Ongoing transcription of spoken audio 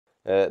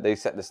They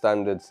set the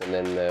standards, and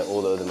then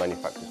all the other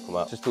manufacturers come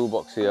out. Just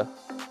toolbox here.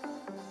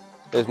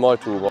 Here's my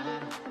toolbox.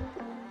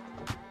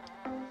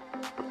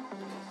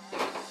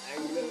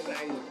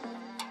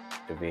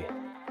 To be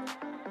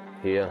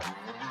here.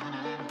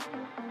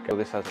 Okay,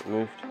 this hasn't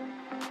moved.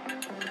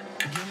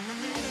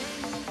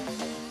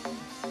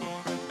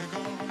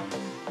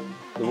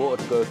 The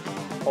water to go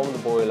from the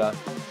boiler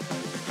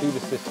to the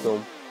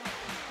system.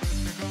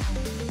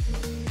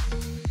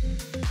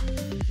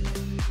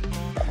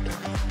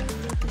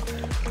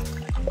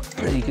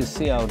 You can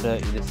see how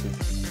dirty this is.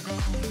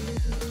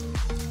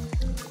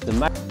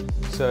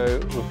 So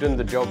we've done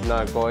the job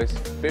now, guys.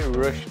 Bit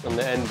rushed on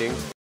the ending.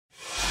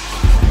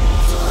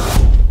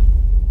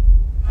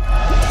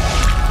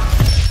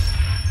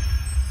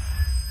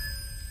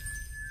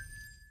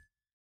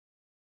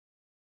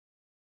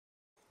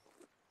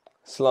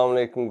 Assalamu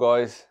alaikum,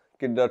 guys.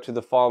 Good day to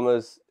the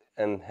farmers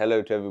and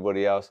hello to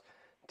everybody else.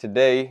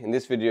 Today in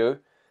this video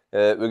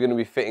we're going to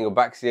be fitting a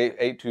Baxi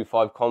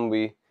 825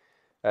 Combi,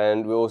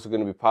 and we're also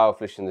going to be power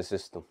flushing the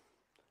system.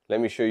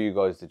 Let me show you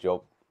guys the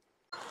job.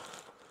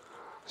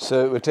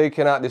 So we're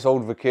taking out this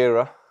old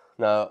Vokera.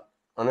 Now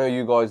I know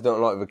you guys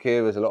don't like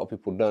Vokeras, a lot of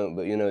people don't,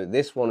 but you know,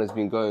 this one has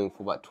been going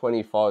for about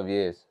 25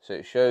 years. So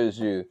it shows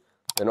you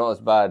they're not as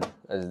bad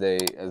as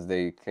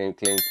they claim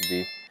to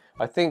be.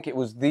 I think it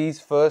was these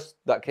first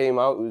that came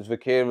out. It was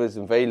Vokeras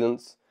and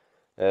Valence.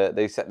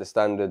 They set the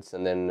standards,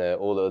 and then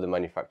all the other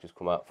manufacturers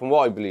come out. From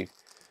what I believe,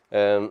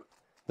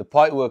 the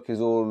pipework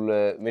is all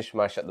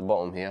mishmash at the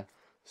bottom here.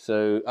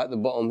 So at the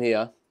bottom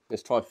here,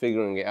 let's try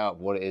figuring it out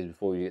what it is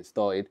before we get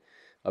started.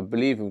 I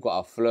believe we've got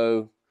our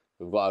flow,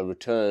 we've got our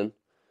return,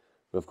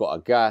 we've got our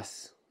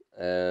gas,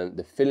 and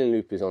the filling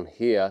loop is on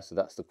here, so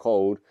that's the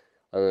cold,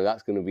 and then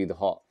that's going to be the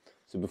hot.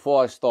 So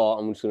before I start,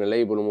 I'm just going to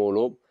label them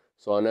all up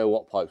so I know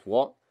what pipe's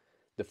what.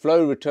 The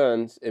flow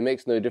returns, it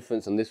makes no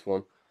difference on this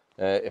one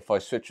if I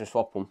switch and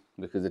swap them,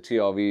 because the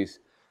TRVs,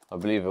 I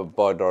believe, are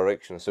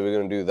bi-directional, so we're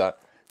going to do that.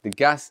 The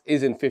gas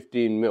is in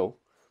 15mm,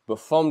 but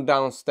from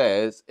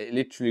downstairs, it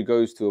literally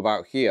goes to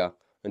about here,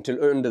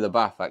 until under the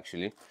bath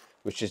actually,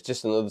 which is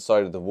just on the other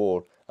side of the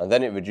wall, and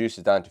then it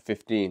reduces down to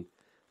 15,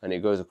 and it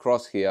goes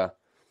across here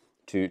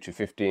to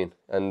 15.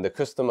 And the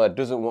customer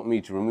doesn't want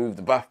me to remove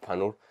the bath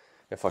panel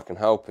if I can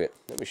help it.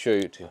 Let me show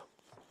you to you.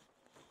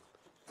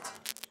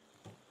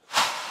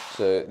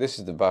 So this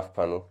is the bath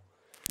panel.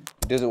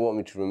 He doesn't want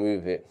me to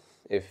remove it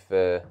if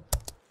I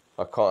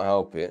can't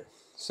help it.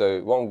 So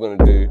what I'm going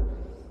to do,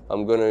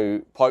 I'm going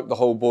to pipe the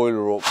whole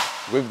boiler up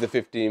with the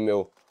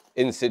 15mm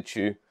in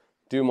situ,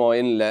 do my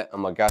inlet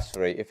and my gas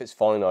rate. If it's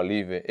fine, I'll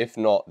leave it. If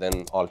not,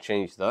 then I'll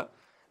change that.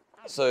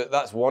 So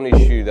that's one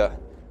issue that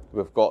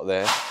we've got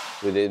there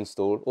with it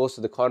installed.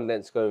 Also, the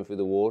condense going through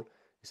the wall,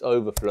 it's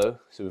overflow,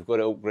 so we've got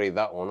to upgrade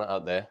that one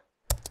out there.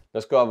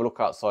 Let's go have a look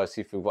outside,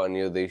 see if we've got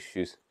any other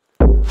issues.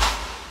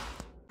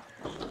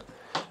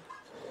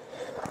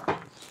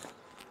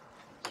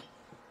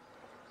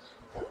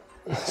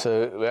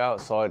 So we're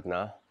outside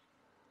now.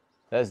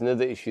 There's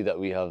another issue that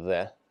we have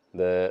there.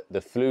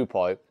 The flue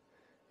pipe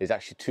is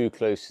actually too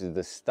close to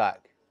the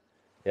stack.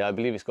 Yeah, I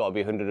believe it's got to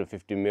be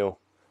 150mm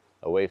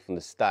away from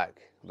the stack,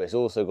 but it's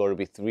also got to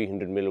be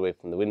 300mm away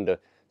from the window.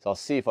 So I'll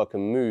see if I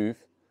can move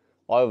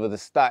either the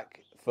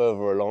stack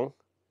further along,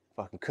 if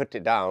I can cut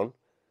it down,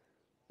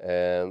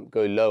 go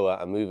lower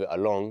and move it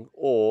along,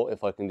 or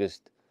if I can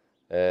just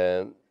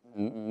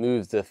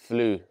move the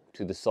flue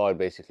to the side,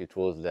 basically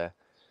towards there.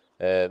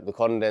 The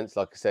condense,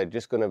 like I said,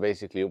 just going to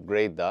basically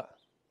upgrade that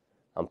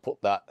and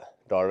put that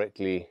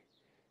directly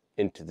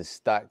into the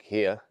stack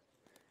here,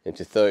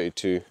 into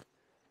 32,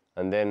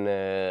 and then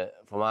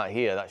from out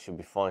here that should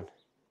be fine.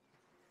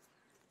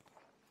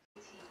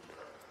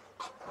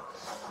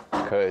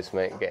 Curtis,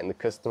 mate, getting the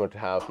customer to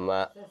help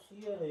Matt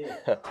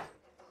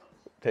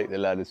take the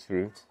ladders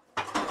through.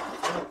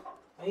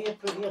 He's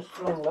a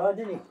strong lad,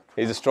 isn't he?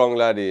 He's a strong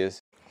lad, he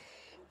is.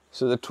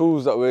 So the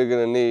tools that we're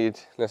going to need,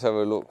 let's have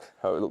a look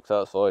how it looks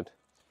outside.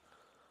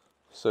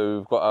 So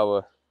we've got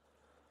our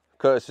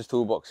Curtis's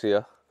toolbox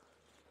here.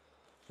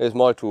 Here's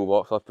my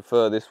toolbox. I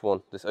prefer this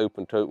one, this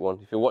open tote one.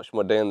 If you watch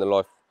my day in the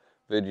life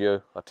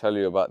video, I tell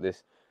you about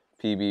this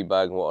PB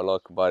bag and what I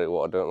like about it,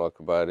 what I don't like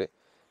about it.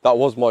 That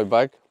was my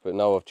bag, but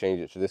now I've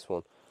changed it to this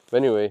one. But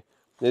anyway,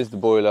 here's the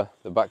boiler,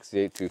 the Baxi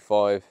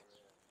 825.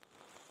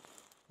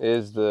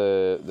 Here's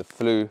the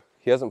flue.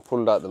 He hasn't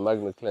pulled out the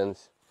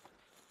Magnacleanse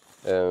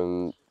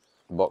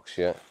box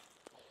yet.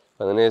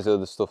 And then here's the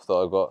other stuff that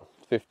I've got.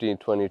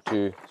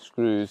 1522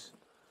 screws,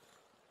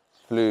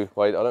 flue.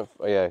 Wait,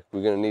 yeah,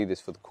 we're going to need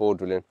this for the core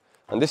drilling.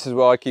 And this is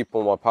where I keep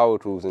all my power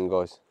tools in,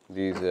 guys,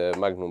 these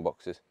Magnum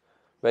boxes.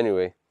 But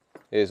anyway,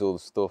 here's all the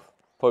stuff.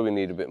 Probably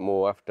need a bit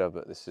more after,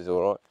 but this is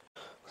all right.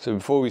 So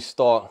before we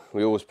start,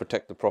 we always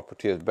protect the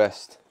property as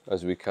best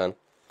as we can.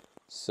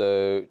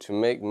 So to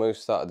make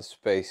most out of the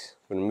space,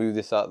 I'm going to move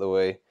this out of the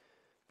way,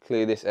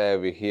 clear this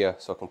area here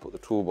so I can put the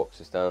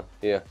toolboxes down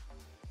here,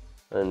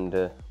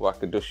 and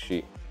whack a dust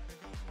sheet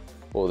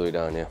all the way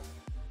down here.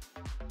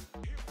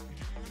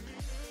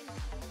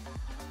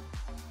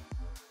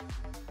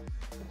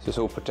 So it's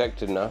all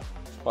protected now.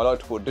 I like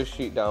to put dust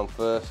sheet down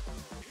first,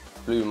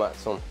 flue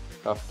mats on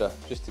after,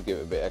 just to give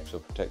it a bit extra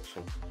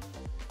protection.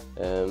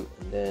 And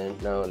then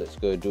now let's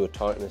go do a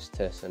tightness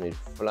test. I need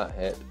flat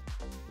head,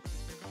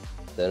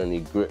 then I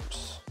need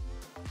grips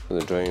for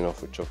the drain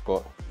off, which I've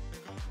got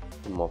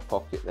in my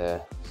pocket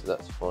there, so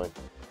that's fine.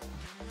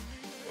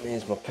 And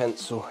here's my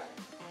pencil,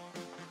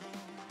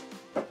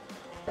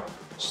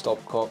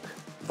 stopcock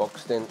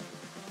boxed in,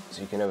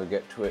 so you can never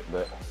get to it,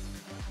 but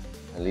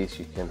at least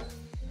you can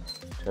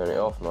turn it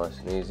off nice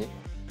and easy.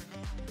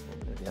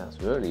 Yeah,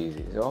 it's really easy.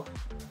 It's off.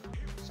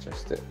 It's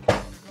just it.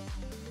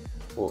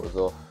 Water's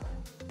off.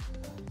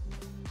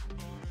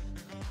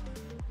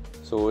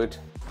 Sorted.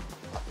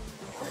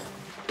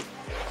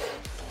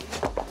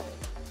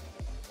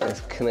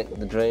 Let's connect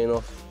the drain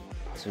off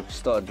so we can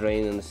start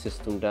draining the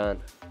system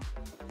down.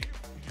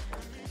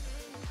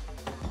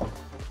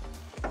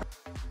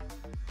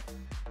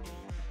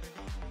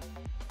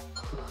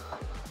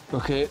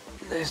 Okay,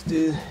 let's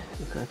do,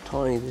 look how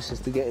tiny this is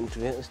to get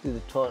into it. Let's do the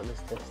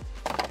tightness test.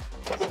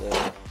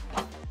 So,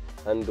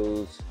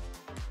 handles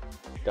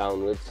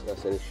downwards,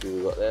 that's an issue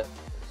we've got there.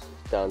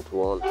 It's down to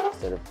 1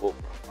 instead of up.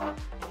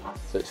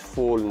 So it's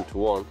fallen to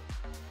 1.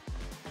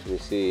 Can you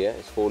see, yeah?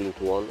 It's fallen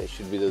to 1. It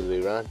should be the other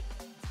way around.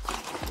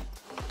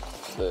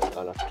 So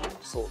I'll have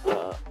to sort that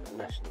out,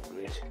 National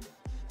Grid.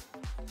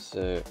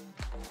 So,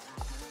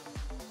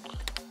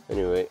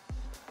 anyway,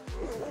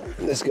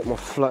 let's get my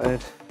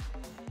flathead.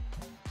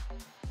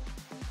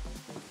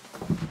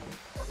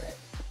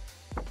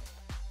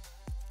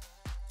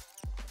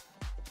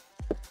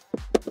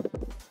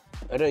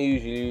 I don't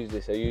usually use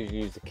this, I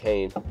usually use the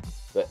cane,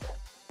 but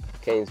the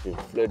cane's been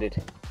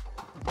flooded,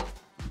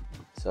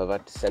 so I've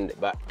had to send it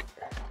back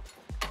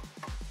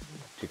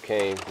to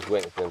cane. Just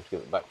waiting for them to give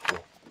it back to me.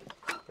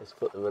 Let's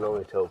put the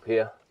manometer up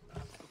here.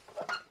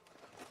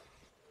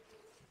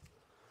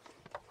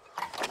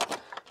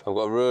 I've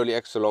got a really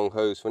extra long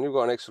hose. When you've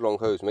got an extra long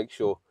hose, make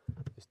sure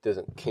this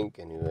doesn't kink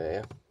anywhere,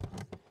 yeah?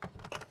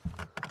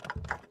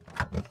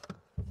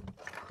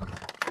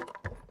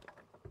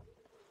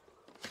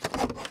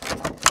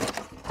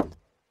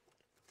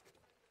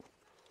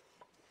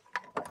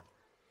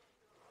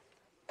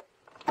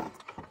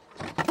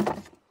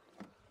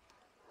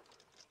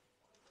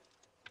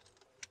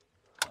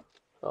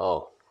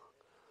 Oh,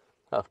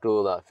 after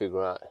all that,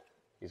 figure out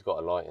he's got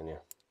a light in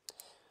here.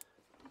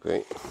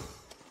 Great.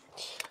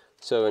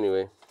 So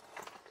anyway,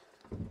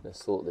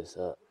 let's sort this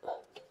out.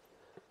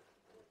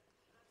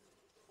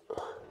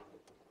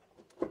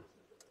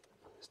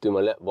 Let's do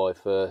my let by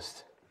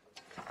first.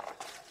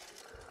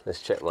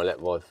 Let's check my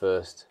let by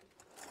first.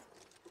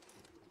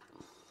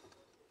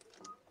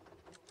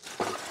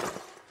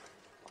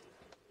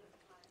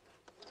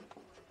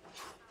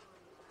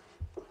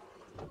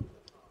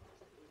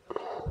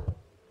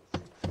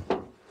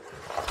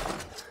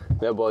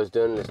 Let by's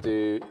done. Let's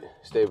do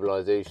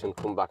stabilisation,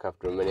 come back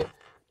after a minute.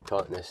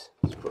 Tightness,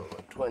 let's put it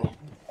at 20.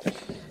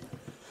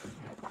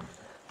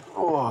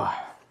 Oh.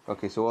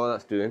 Okay, so while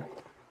that's doing,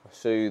 I'll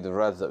show you the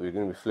rads that we're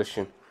going to be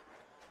flushing.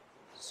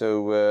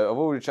 So I've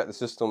already checked the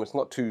system, it's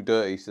not too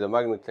dirty, so the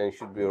Magnacleanse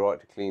should be alright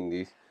to clean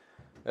these.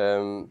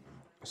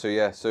 So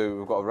yeah, so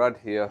we've got a rad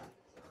here,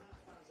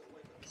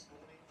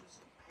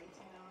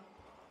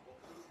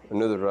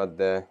 another rad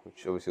there,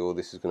 which obviously all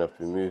this is going to have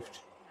to be moved.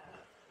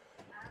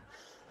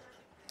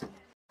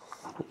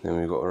 Then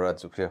we've got our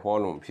rads up here.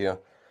 While I'm up here,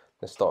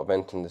 let's start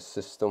venting the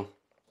system.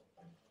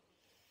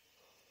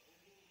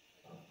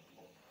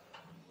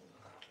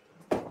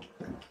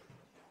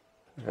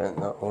 Vent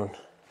that one.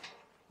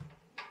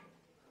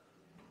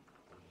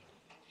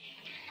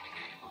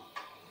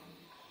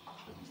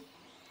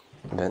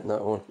 Vent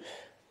that one.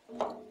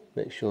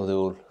 Make sure they're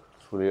all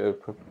fully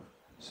open.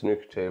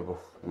 Snooker table,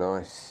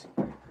 nice.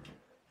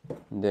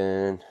 And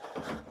then,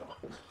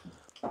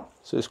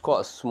 so it's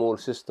quite a small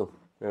system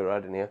we're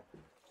adding here.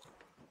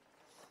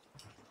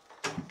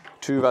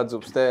 2 rads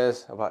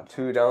upstairs, about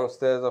 2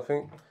 downstairs, I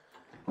think.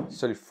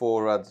 It's only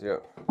 4 rads, yeah.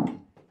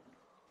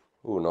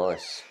 Oh,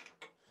 nice.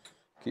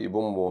 Keep your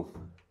bum warm.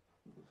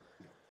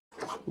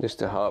 Just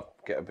to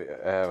help get a bit of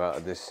air out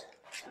of this,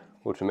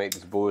 or to make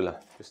this boiler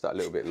just that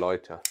little bit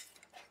lighter.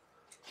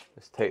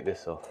 Let's take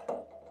this off.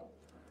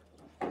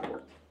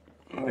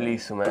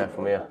 Release some air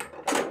from here.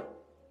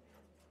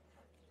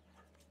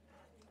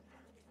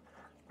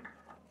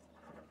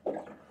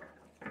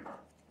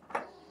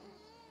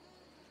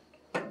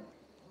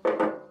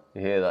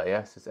 You hear that,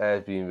 yes? This air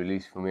is being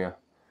released from here.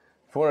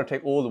 If I want to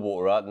take all the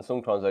water out, then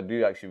sometimes I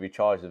do actually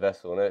recharge the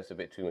vessel. I know it's a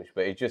bit too much,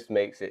 but it just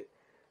makes it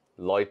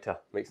lighter,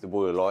 makes the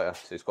boiler lighter,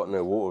 so it's got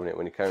no water in it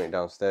when you're carrying it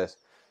downstairs.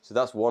 So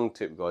that's one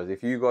tip, guys.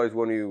 If you guys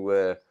want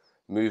to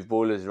move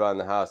boilers around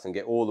the house and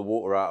get all the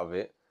water out of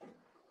it,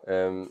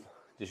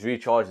 just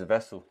recharge the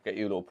vessel, get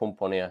your little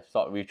pump on here,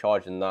 start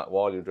recharging that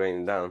while you're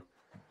draining down,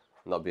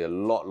 and that'll be a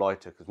lot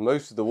lighter, because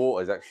most of the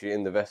water is actually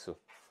in the vessel.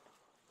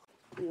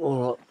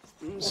 Alright,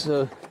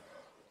 so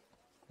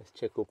let's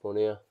check up on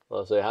here.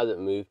 So it hasn't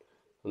moved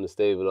on the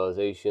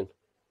stabilisation.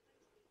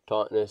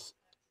 Tightness,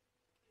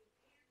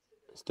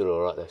 it's still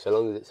alright there. So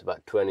long as it's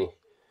about 20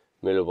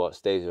 millivolts,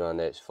 stays around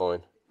there, it's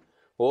fine.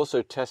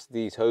 Also test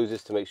these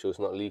hoses to make sure it's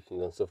not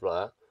leaking and stuff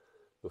like that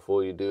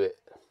before you do it.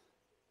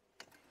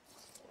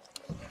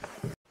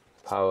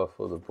 Power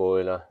for the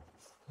boiler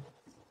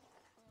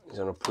is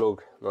on a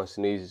plug, nice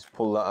and easy. Just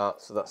pull that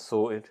out, so that's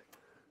sorted.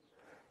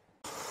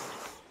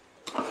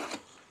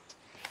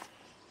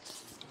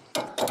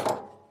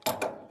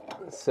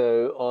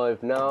 So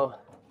I've now,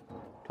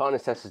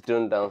 tightness test is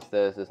done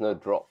downstairs, there's no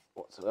drop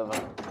whatsoever.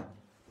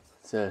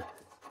 So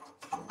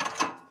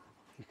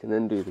you can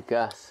then do the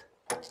gas.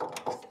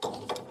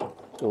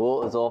 The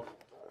water's off.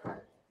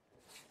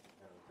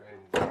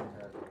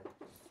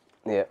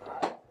 Yeah.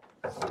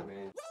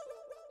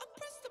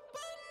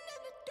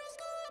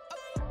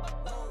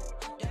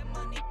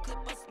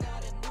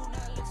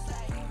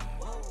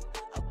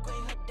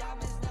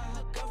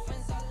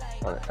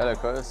 Right, hello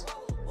Curtis.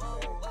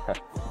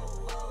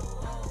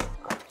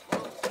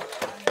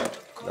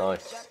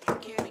 Nice.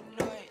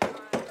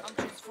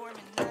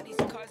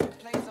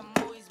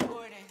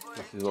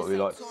 This is what we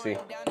like to see.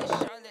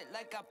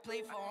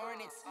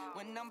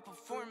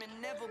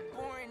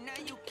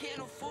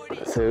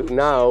 So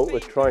now we're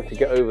trying to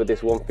get over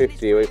this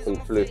 150 away from the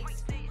flue.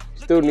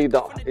 Still need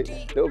that, it's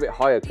a little bit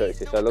higher,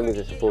 Curtis, so long as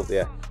it supports,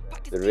 yeah,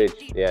 the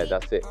ridge. Yeah,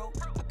 that's it.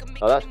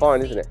 Oh, that's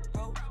fine, isn't it?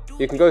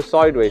 You can go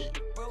sideways.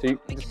 So you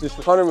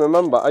just trying to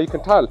remember, you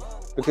can tell,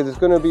 because it's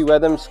going to be where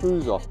them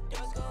screws are.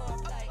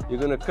 You're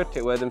going to cut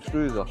it where them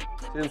screws are.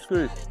 See them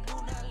screws?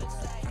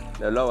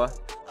 They're lower.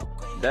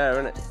 There,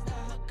 isn't it?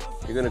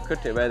 You're going to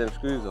cut it where them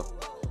screws are.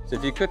 So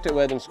if you cut it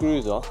where them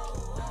screws are,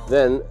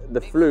 then the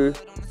flue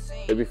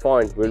will be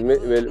fine.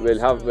 We'll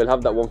have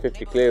that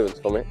 150 clearance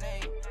from it.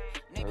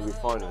 And we'll be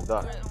fine with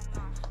that.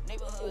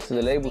 So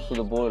the labels for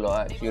the boiler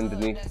are actually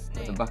underneath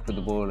at the back of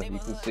the boiler. You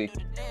can see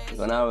you've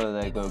got an arrow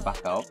there going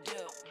back out.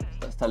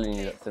 That's telling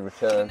you that's the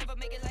return.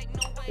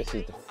 This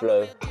is the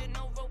flow. You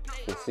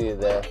can see it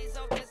there.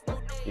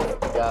 You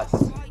got the gas.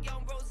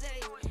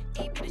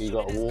 You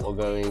got water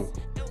going.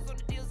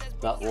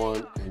 That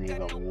one, and you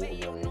got water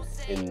going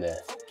in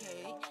there.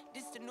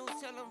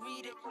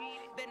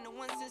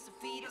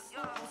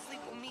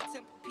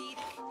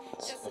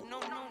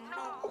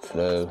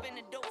 Flow.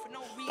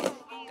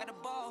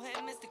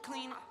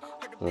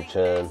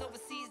 Return.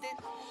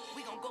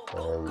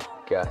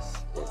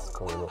 Gas is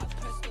coming up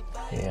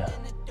here.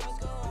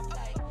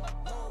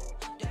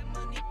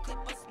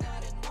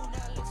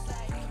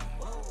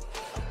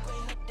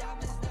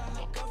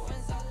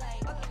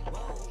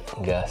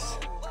 Gas,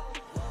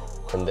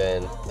 and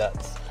then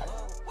that's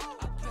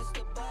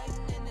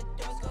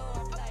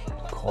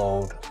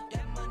cold,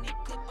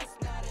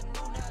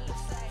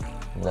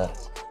 and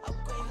that's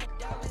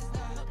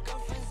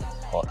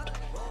hot.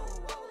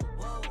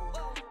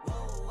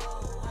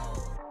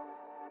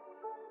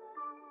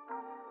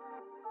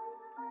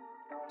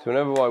 So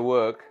whenever I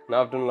work,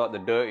 now I've done like the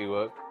dirty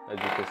work, as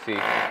you can see,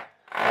 I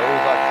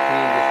always like to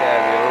clean this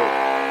area up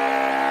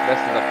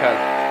best as I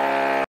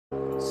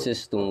can.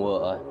 System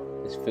water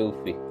is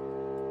filthy.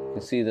 You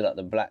can see that like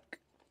the black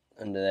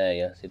under there,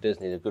 yes, it does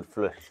need a good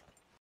flush.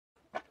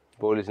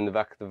 Boiler's in the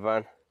back of the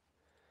van.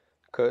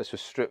 Curtis will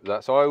strip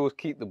that. So I always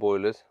keep the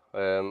boilers.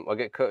 I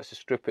get Curtis to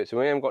strip it. So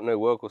when I haven't got no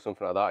work or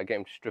something like that, I get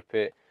him to strip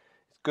it.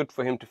 It's good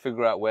for him to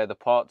figure out where the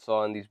parts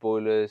are in these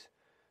boilers,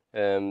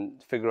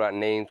 figure out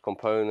names,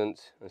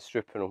 components, and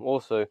stripping them.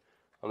 Also,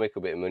 I make a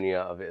bit of money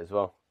out of it as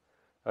well.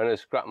 I know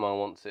scrap man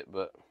wants it,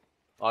 but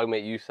I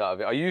make use out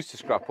of it. I used to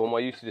scrap them. I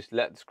used to just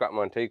let the scrap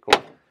man take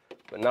them,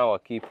 but now I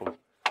keep them.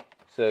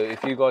 So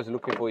if you guys are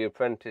looking for your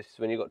apprentice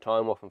when you've got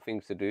time off and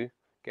things to do,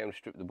 get them to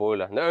strip the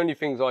boiler. And the only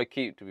things I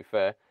keep, to be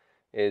fair,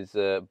 is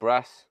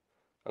brass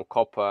and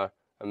copper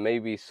and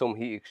maybe some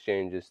heat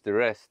exchangers. The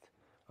rest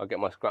I'll get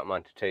my scrap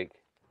man to take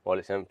while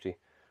it's empty.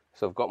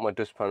 So I've got my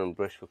dustpan and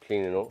brush for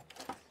cleaning up.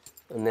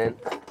 And then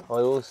I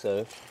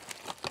also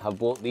have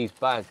bought these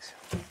bags.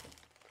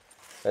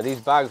 Now these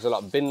bags are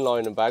like bin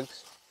liner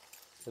bags.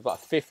 They're about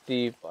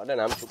 50, I don't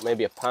know,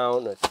 maybe a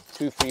pound or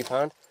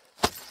 £2–3.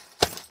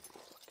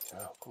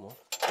 Oh, come on.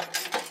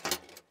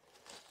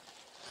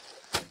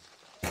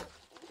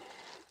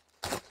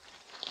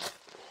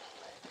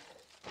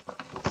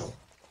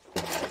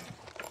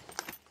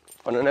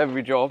 On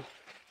every job,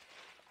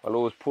 I'll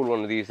always pull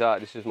one of these out.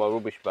 This is my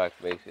rubbish bag,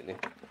 basically.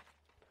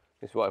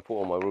 This is what I put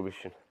all my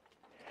rubbish in.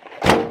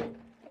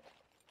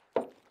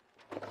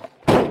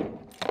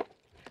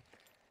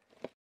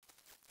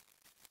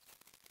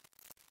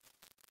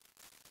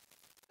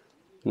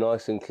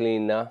 Nice and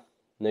clean now,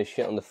 no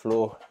shit on the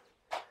floor,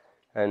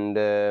 and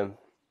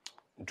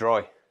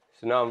dry.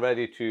 So now I'm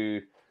ready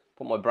to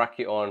put my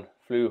bracket on,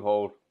 flue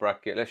hole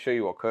bracket. Let's show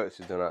you what Curtis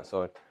has done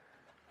outside.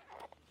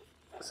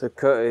 So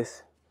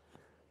Curtis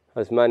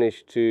has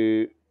managed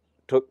to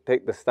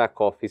take the stack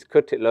off. He's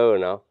cut it lower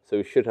now, so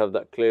we should have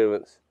that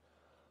clearance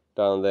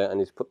down there, and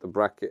he's put the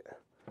bracket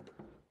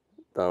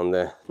down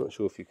there. Not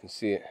sure if you can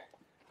see it.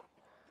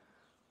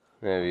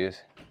 There he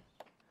is,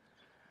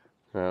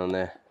 down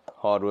there.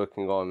 Hard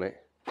working guy, mate.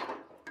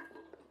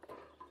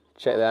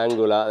 Check the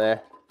angle out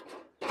there.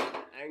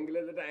 Angle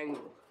of the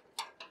dangle.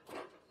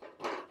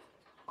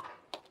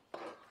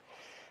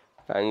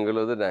 Angle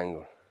of the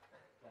dangle.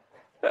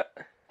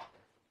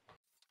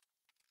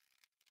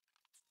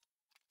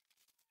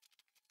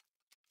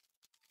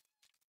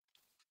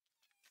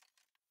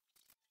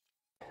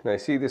 Now you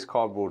see this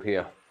cardboard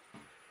here.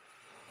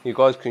 You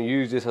guys can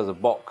use this as a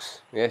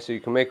box, yeah, so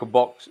you can make a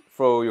box,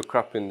 throw your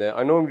crap in there.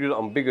 I normally do that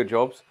on bigger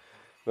jobs,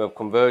 we have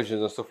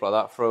conversions and stuff like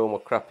that, throw my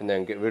crap in there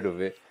and get rid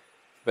of it.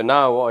 But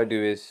now what I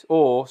do is,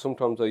 or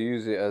sometimes I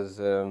use it as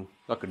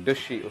like a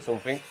dust sheet or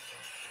something.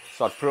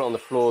 So I'd put it on the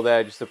floor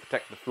there just to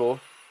protect the floor.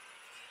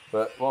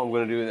 But what I'm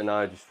going to do with it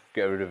now is just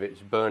get rid of it,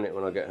 just burn it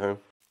when I get home.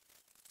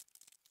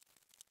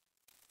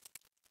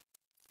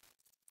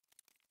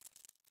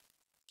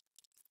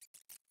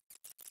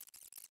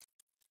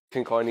 I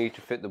think I need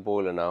to fit the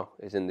boiler now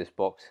is in this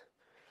box.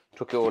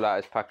 Took it all out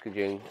as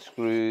packaging,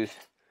 screws,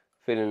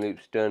 filling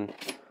loops done.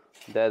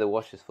 They're the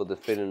washers for the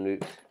filling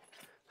loops.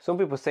 Some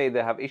people say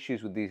they have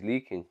issues with these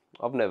leaking.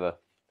 I've never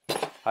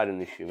had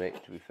an issue,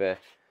 mate, to be fair.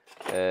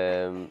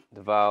 The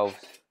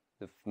valves,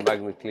 the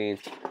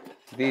Magnacleanse,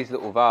 these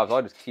little valves,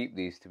 I just keep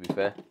these, to be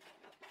fair.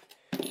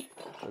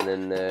 And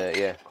then,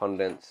 yeah,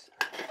 condense,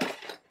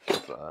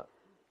 stuff like that.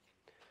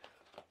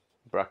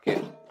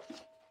 Bracket,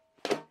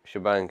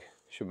 shebang.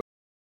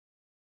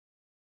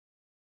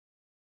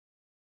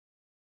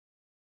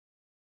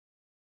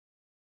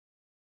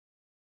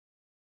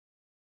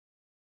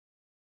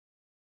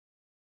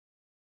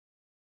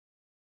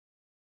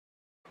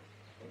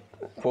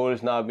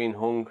 Boiler's now been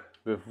hung.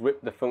 We've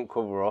ripped the front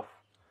cover off.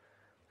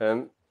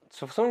 So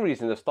for some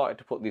reason they've started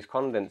to put these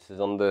condensers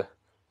on the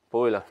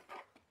boiler.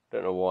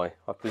 Don't know why.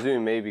 I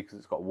presume maybe because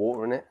it's got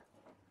water in it.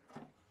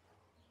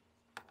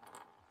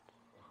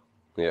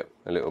 Yep,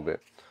 a little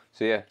bit.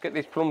 So yeah, get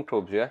these plumb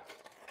tubs, yeah,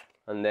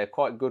 and they're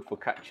quite good for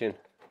catching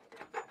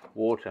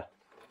water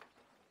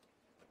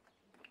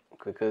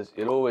because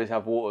you'll always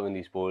have water in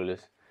these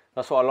boilers.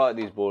 That's why I like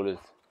these boilers,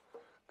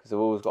 because they've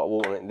always got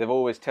water in it. They've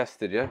always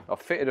tested, yeah.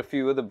 I've fitted a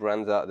few other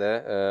brands out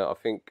there. I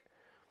think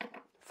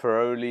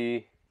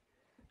Ferroli,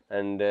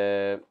 and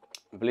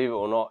believe it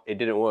or not, it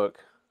didn't work.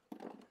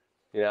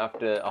 You know,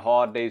 after a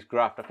hard day's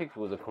graft, I think it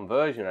was a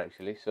conversion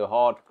actually. So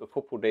a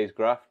couple days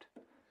graft,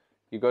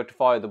 you go to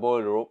fire the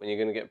boiler up, and you're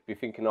gonna be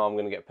thinking, oh, I'm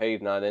gonna get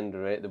paid now. At the end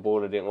of it, the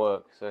boiler didn't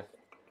work. So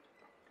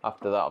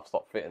after that, I've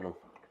stopped fitting them.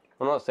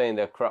 I'm not saying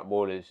they're crap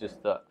boilers, it's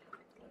just that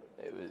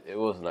it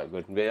wasn't that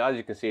good. But as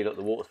you can see, look,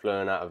 the water's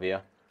flowing out of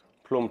here.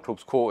 Plumb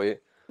tubs caught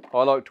it.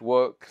 I like to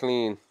work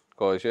clean,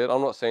 guys. Yeah,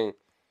 I'm not saying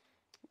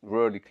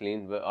really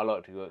clean, but I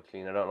like to work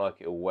clean. I don't like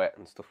it all wet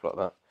and stuff like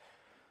that.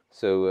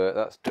 So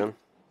that's done.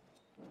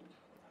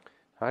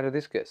 How did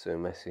this get so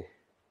messy?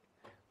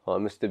 Oh, it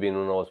must have been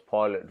when I was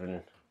pilot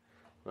drilling.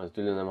 I was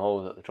drilling them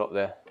holes at the top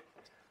there.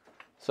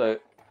 So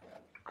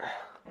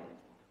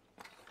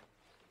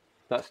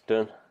that's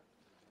done.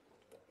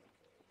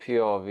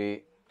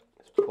 PRV.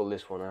 Let's pull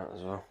this one out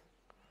as well.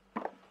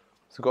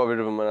 So got rid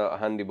of them in a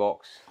handy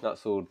box.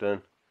 That's all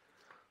done.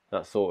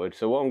 That's sorted.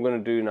 So what I'm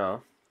going to do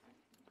now,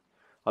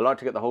 I like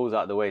to get the holes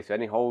out of the way. So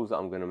any holes that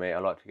I'm going to make, I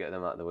like to get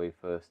them out of the way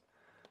first.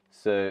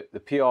 So the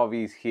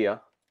PRV's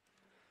here.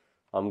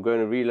 I'm going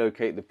to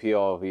relocate the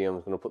PRV.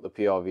 I'm going to put the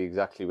PRV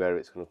exactly where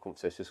it's going to come.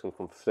 So it's just going to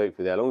come straight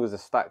through there. As long as the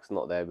stack's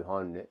not there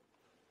behind it,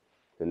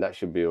 then that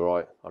should be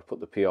alright. I'll put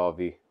the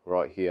PRV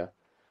right here.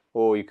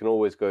 Or you can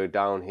always go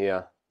down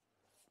here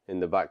in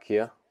the back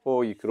here.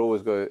 Or you could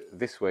always go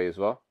this way as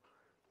well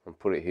and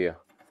put it here.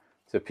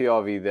 So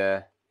PRV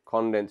there,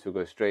 condense will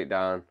go straight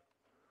down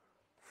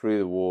through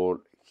the wall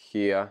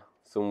here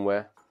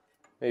somewhere.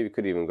 Maybe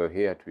could even go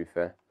here, to be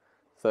fair.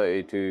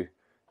 32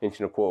 1.25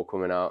 inches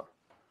coming out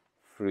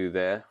through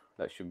there.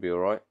 That should be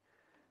alright,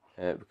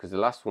 because the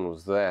last one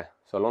was there.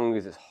 So as long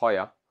as it's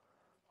higher,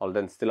 I'll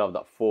then still have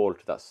that fall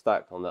to that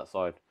stack on that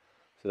side.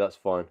 So that's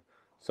fine.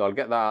 So I'll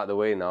get that out of the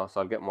way now. So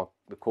I'll get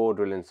the core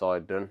drilling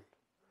side done,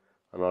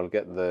 and I'll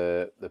get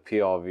the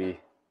PRV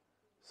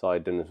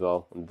side done as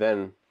well, and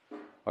then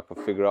I can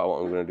figure out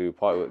what I'm going to do.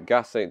 Pipework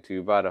gas ain't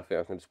too bad. I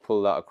think I can just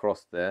pull that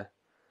across there.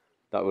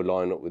 That would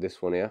line up with this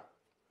one here.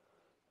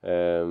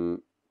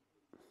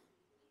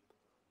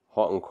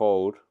 Hot and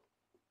cold.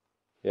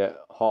 Yeah,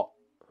 hot.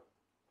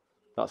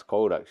 That's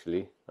cold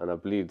actually, and I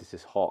believe this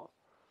is hot.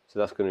 So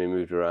that's going to be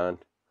moved around.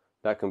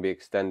 That can be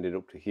extended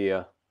up to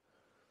here.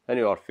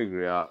 Anyway, I'll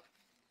figure it out.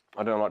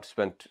 I don't like to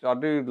spend. I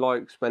do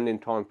like spending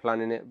time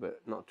planning it,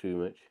 but not too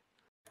much.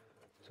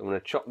 So I'm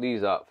going to chop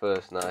these out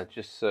first now,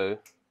 just so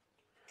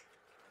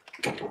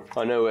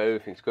I know where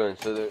everything's going.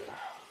 So the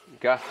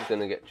gas is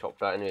going to get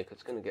chopped out anyway, because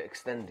it's going to get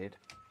extended.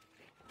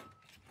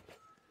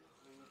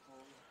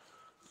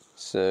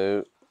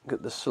 So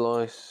get the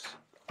slice.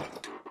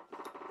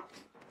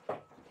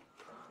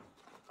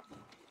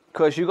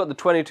 Because you got the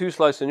 22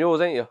 slice on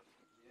yours, ain't you?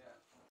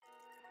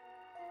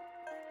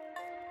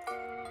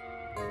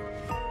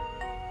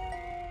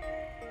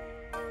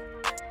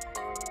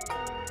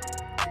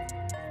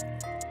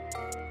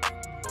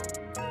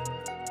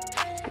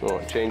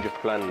 Right, change of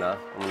plan now.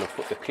 I'm going to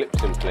put the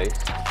clips in place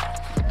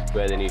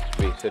where they need to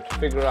be. So to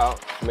figure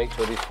out, to make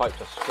sure these pipes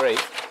are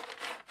straight,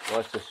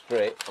 nice and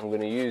straight, I'm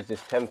going to use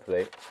this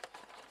template.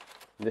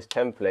 This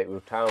template will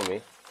tell me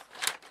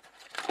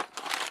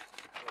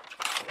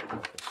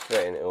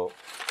straighten it up.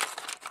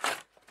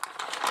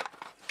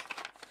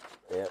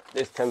 Yeah,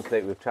 this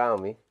template will tell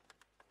me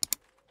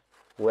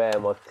where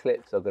my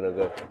clips are gonna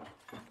go.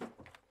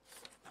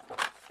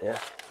 Yeah.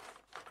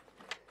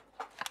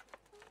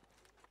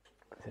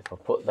 So if I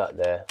put that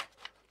there,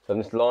 so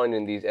I'm just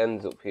lining these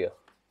ends up here.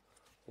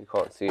 You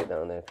can't see it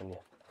down there, can you?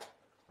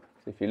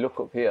 So if you look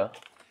up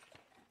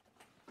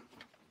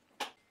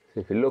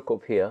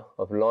here,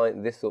 I've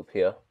lined this up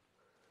here,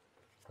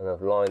 and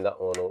I've lined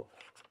that one up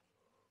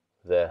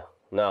there.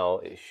 Now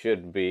it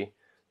should be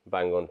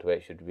bang on to where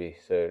it should be.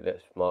 So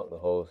let's mark the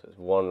holes. There's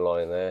one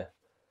line there,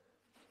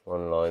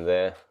 one line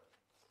there,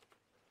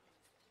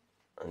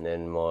 and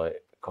then my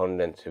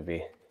condense will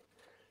be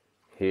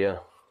here.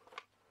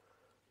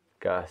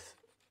 Gas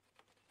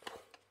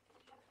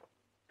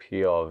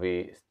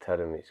PRV is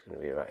telling me it's going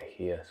to be right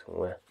here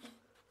somewhere.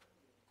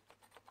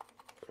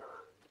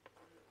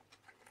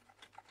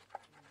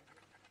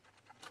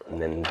 And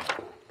then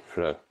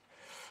flow,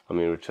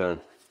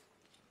 return.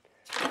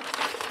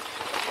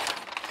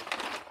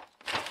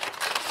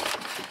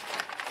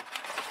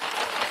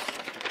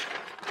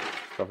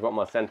 So I've got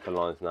my center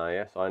lines now,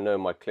 yeah? So I know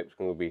my clip's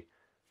going to be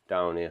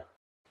down here.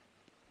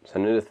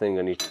 So another thing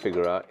I need to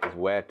figure out is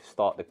where to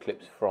start the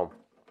clips from.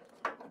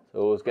 So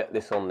always get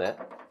this on there.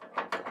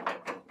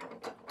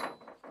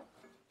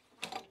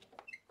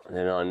 And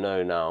then I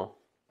know now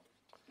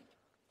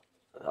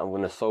I'm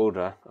going to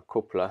solder a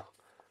coupler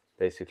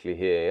basically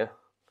here, yeah?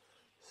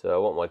 So I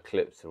want my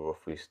clips to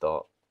roughly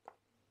start.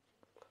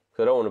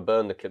 So I don't want to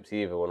burn the clips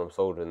either when I'm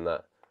soldering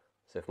that.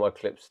 So if my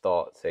clips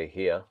start, say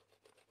here,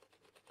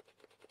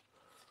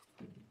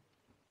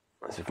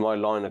 so if my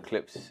line of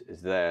clips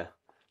is there,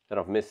 then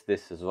I've missed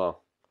this as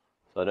well.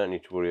 So I don't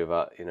need to worry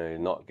about, you know,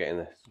 not getting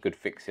a good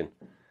fixing.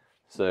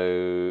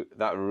 So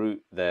that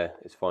route there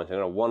is fine. So I'm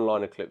going to have one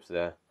line of clips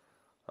there.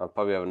 I'll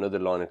probably have another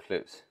line of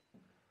clips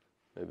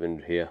maybe in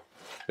here.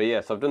 But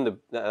yeah, so I've done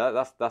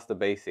that's the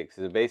basics.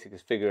 So the basic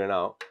is figuring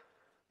out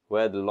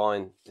where the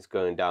line is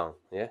going down,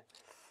 yeah?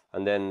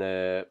 And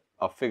then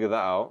I'll figure that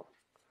out.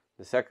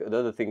 The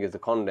other thing is the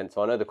condense.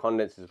 So I know the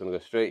condense is going to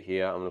go straight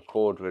here. I'm going to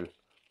core drill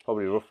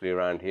probably roughly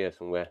around here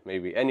somewhere,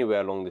 maybe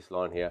anywhere along this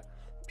line here.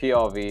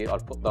 PRV, I'll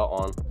put that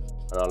on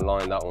and I'll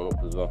line that one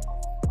up as well.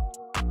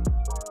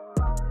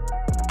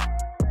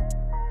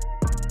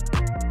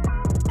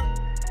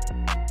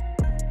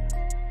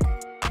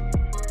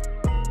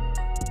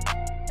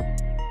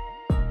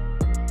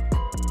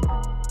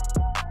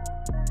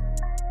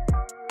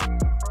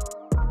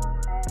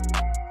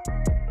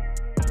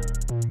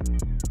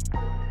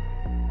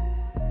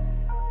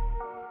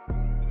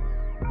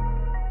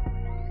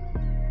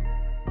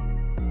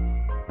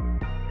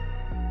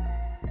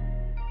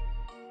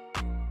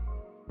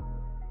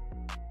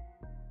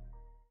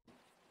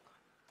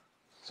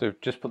 So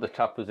just put the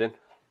tappers in.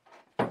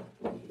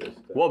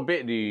 What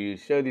bit do you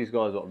use? Show these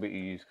guys what bit you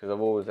use, because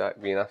I've always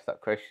been asked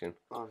that question.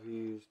 I've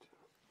used...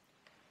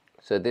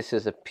 So this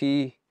is a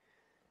PH2.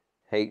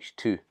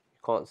 You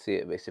can't see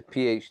it, but it's a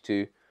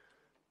PH2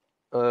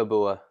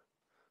 Erboa.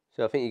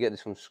 So I think you get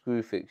this from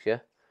Screwfix, yeah?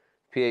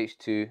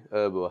 PH2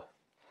 Erboa.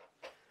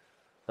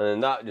 And then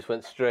that just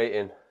went straight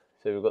in.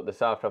 So we've got the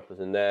south tappers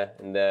in there,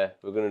 and there.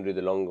 We're going to do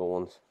the longer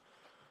ones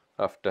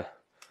after.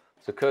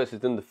 So Curtis has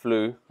done the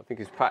flue. I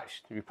think it's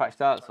patched. Have you patched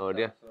the outside?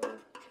 Yeah.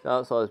 The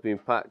outside has been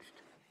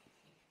patched.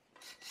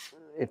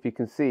 If you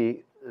can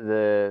see,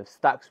 the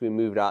stack's been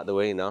moved out of the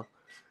way now.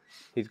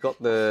 He's got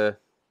the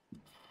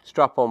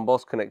strap-on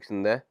boss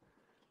connection there,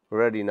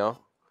 ready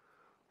now.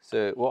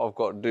 So what I've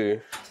got to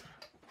do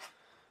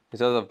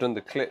is, as I've done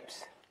the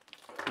clips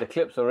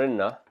are in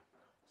now,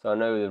 so I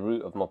know the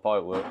route of my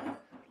pipe work.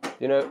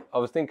 You know, I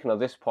was thinking of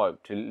this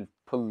pipe to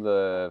pull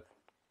the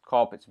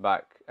carpets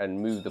back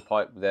and move the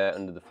pipe there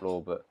under the floor,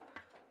 but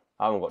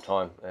I haven't got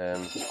time.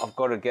 I've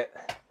got to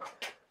get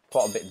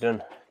quite a bit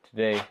done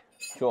today,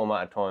 short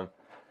amount of time.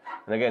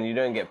 And again, you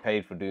don't get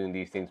paid for doing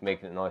these things,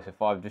 making it nice.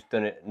 If I've just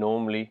done it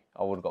normally,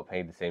 I would have got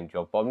paid the same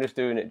job. But I'm just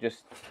doing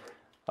it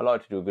I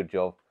like to do a good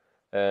job.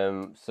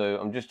 So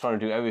I'm just trying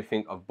to do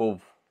everything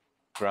above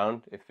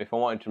ground. If I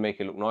wanted to make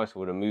it look nice, I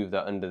would have moved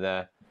that under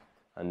there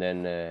and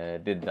then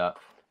did that.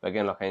 But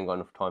again, like I ain't got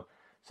enough time.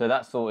 So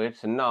that's sorted.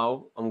 So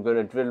now I'm going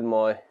to drill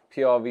my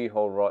PRV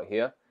hole right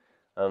here.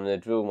 I'm going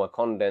to drill my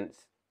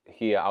condense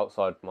here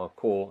outside my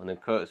core, and then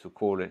Curtis will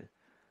core it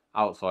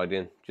outside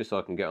in, just so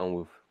I can get on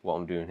with what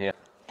I'm doing here.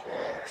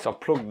 So I've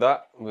plugged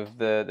that with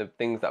the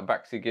things that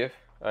Baxi give,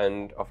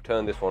 and I've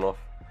turned this one off.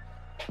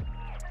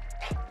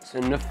 So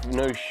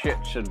no shit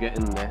should get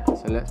in there.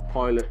 So let's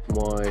pilot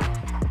my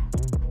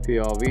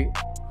PRV.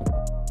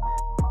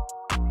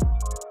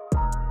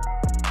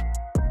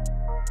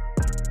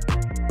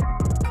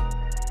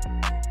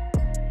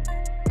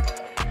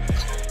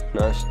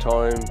 Now it's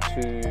time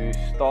to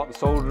start the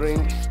soldering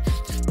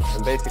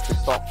and basically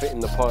start fitting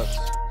the pipes.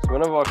 So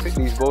whenever I fit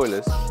these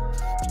boilers,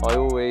 I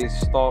always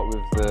start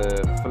with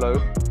the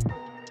flow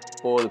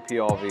or the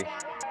PRV.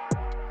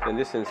 So in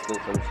this instance,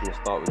 I'm just going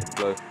to start with the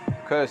flow.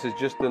 Curtis has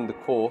just done the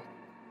core,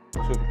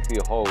 which will be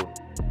a hole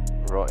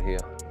right here.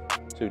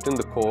 So we've done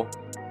the core.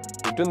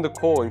 We've we've done the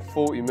core in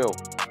 40mm.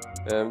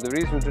 The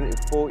reason we've done it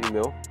in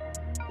 40mm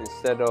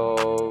instead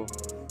of,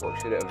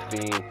 what should it have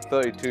been,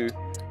 32,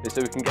 is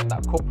so we can get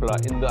that coupler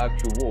in the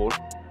actual wall.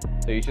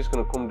 So you're just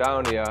going to come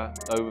down here,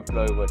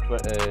 overflow over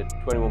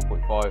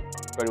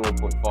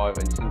 21.5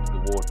 and just into the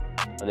wall.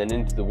 And then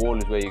into the wall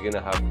is where you're going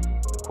to have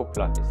the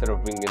coupler instead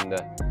of bringing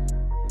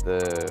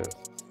the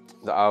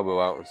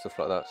elbow out and stuff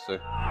like that. So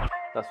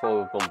that's why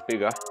we've gone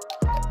bigger.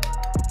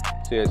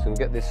 So yeah, so you can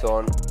get this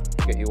on,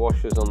 get your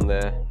washers on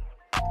there.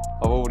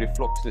 I've already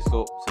fluxed this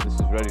up, so this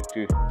is ready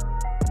to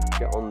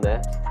get on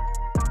there.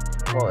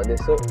 Tighten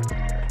this up.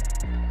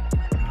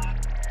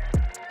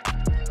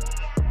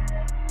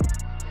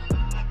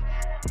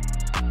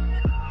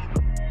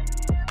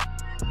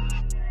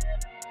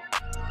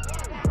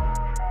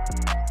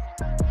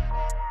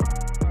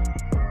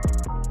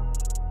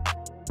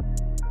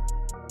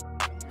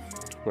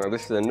 Now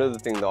this is another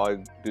thing that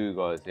I do,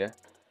 guys, yeah,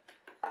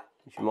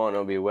 which you might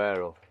not be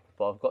aware of,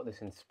 but I've got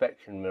this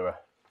inspection mirror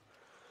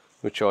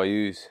which I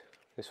use,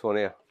 this one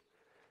here,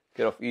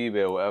 get off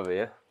eBay or whatever,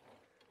 yeah.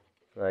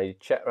 Now you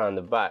check around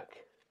the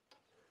back,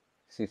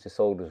 see if the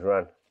solder's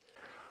ran.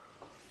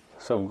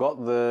 So I've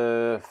got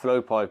the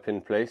flow pipe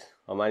in place.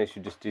 I managed to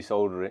just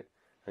desolder it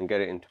and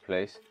get it into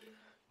place.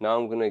 Now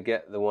I'm going to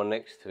get the one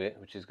next to it,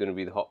 which is going to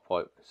be the hot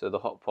pipe. So the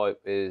hot pipe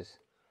is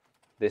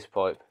this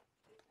pipe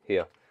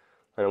here.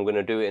 And I'm going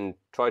to do it and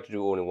try to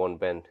do it all in one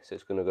bend. So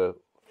it's going to go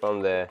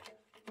from there,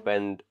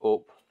 bend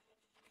up,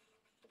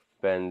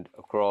 bend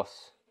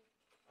across,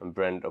 and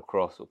bend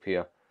across up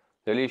here.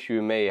 The only issue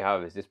you may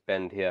have is this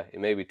bend here. It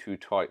may be too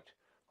tight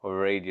of a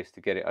radius to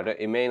get it.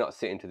 It may not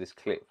sit into this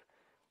clip,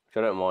 which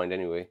I don't mind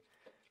anyway.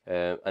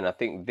 And I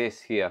think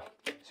this here,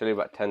 it's only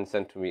about 10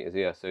 centimeters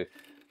here, so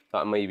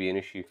that may be an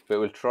issue. But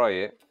we'll try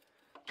it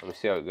and we'll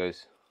see how it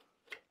goes.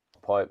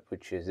 Pipe,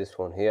 which is this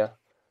one here,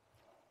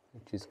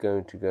 which is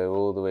going to go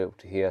all the way up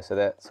to here. So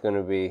that's going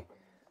to be,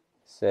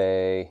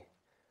 say,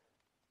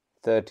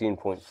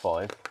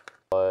 13.5.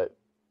 But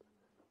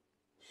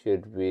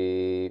should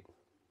be,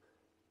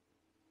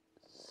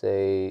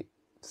 say,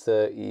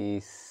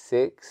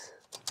 36,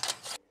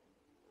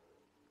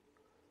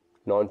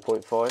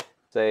 9.5,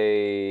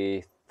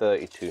 say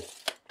 32.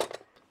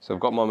 So I've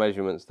got my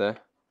measurements there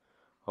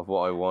of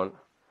what I want.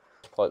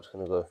 Pipe's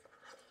going to go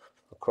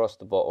across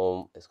the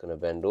bottom, it's going to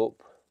bend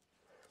up,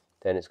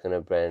 then it's going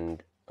to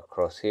bend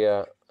across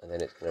here, and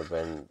then it's going to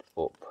bend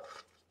up.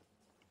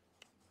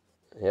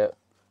 Yeah,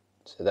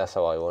 so that's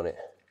how I want it.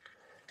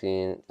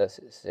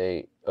 Let's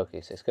say, okay,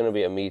 so it's going to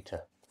be 1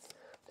 meter.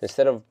 So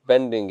instead of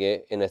bending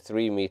it in a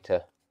 3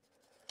 meter,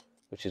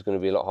 which is going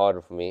to be a lot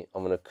harder for me,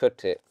 I'm going to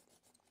cut it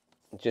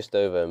just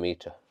over 1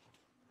 meter.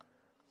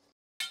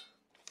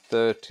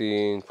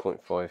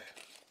 13.5.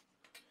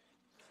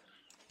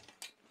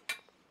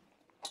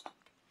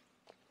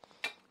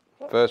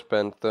 First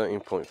bend,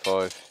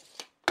 13.5.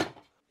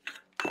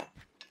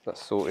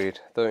 That's sorted.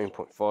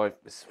 13.5.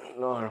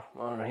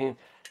 Bismillahirrahmanirrahim.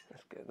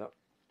 Let's get that.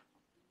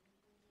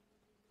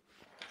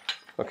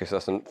 Okay, so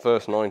that's the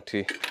first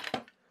 90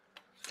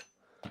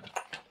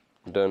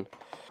 done.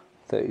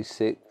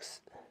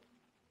 36.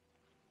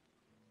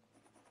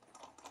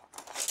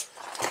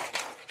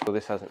 Well,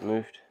 this hasn't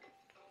moved.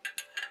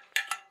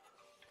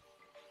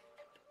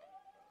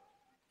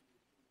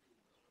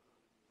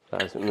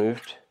 That hasn't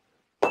moved.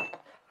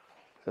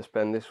 Let's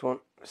bend this one.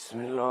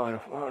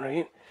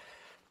 Bismillahirrahmanirrahim.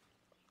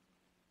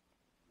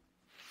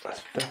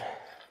 That's done.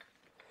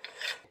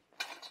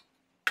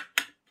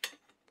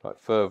 Like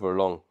further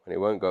along, and it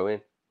won't go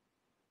in.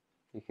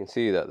 You can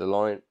see that the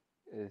line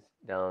is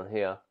down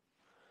here,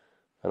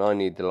 and I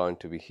need the line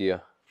to be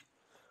here,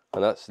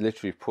 and that's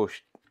literally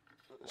pushed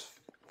as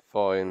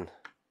fine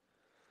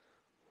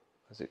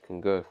as it can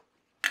go.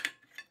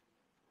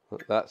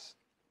 Look, that's,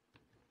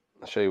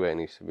 I'll show you where it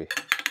needs to be.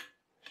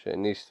 It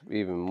needs to be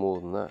even more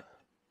than that.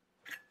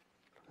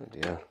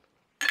 Bloody hell.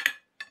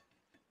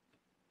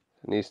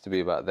 It needs to be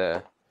about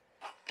there.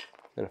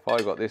 And if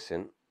I got this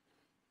in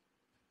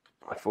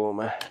my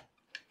former,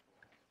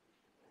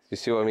 you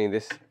see what I mean?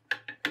 This,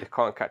 it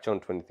can't catch on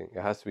to anything.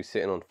 It has to be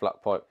sitting on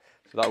flat pipe,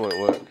 so that won't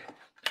work.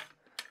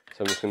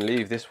 So I'm just going to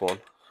leave this one.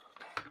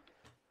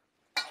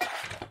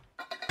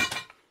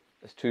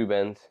 There's 2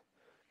 bends.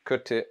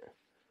 Cut it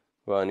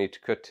where I need to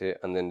cut it,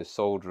 and then just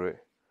solder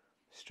it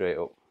straight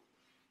up.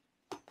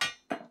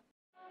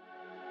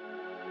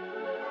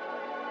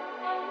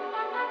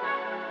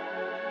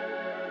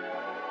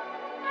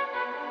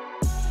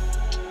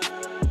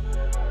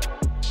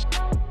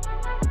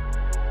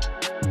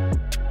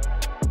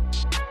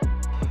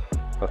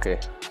 Okay,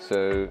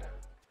 so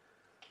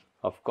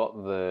I've got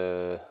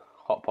the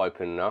hot pipe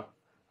in now.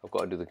 I've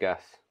got to do the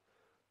gas.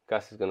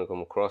 Gas is going to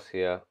come across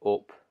here,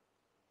 up,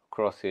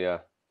 across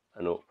here,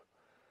 and up.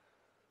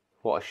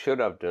 What I should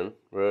have done,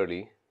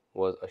 really,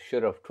 was I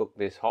should have took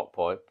this hot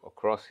pipe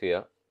across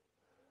here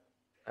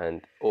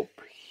and up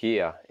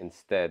here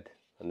instead,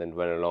 and then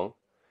went along,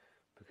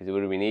 because it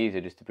would have been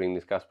easier just to bring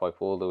this gas pipe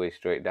all the way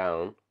straight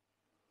down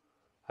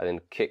and then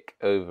kick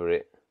over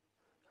it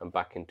and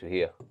back into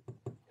here.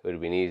 It would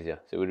have been easier.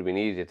 So it would have been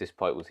easier if this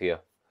pipe was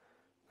here.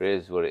 But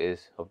it is what it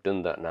is. I've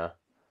done that now.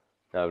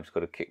 Now I've just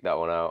got to kick that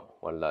one out.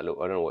 Well, that look,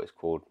 I don't know what it's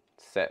called,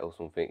 set or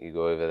something. You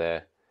go over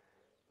there,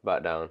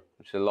 back down,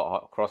 which is a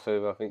lot of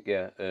crossover, I think.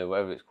 Yeah,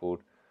 whatever it's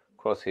called,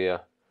 cross here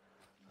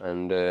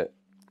and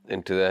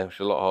into there, which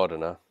is a lot harder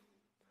now.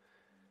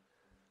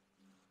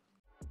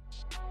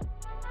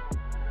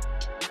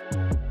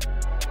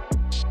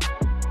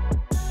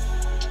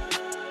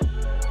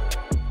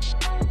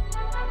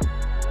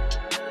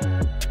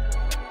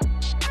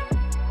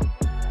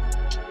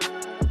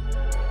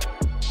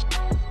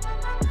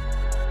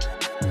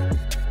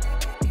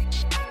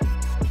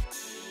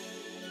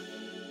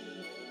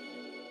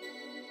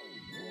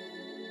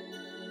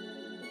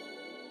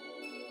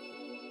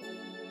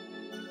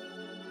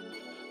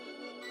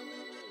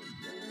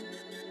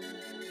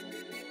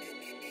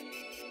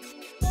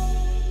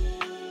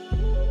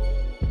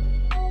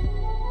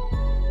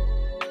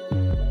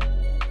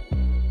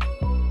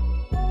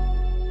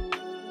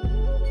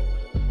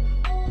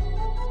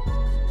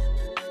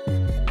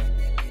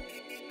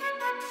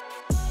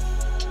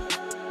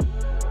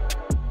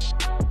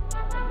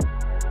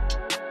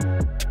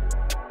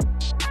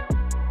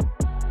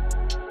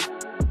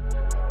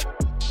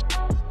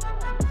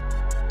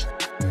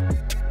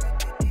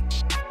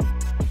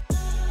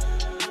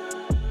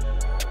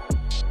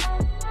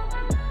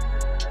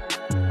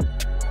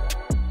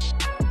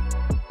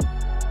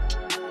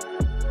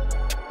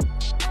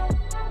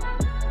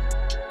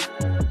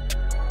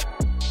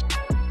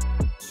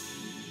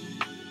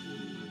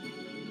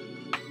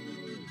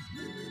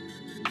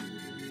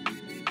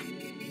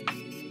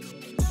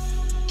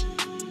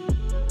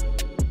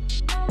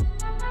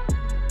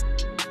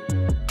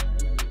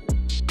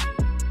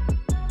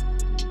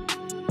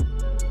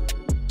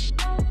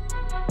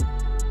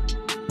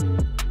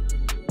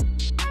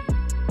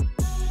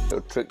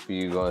 Little trick for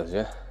you guys,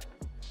 yeah.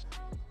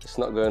 It's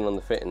not going on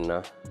the fitting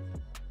now.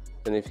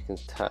 Don't know if you can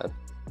tell,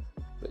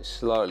 but it's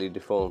slightly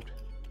deformed.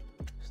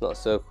 It's not a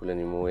circle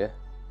anymore, yeah.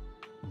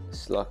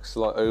 It's like a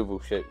slight oval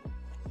shape.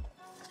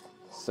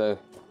 So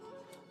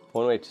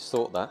one way to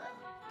sort that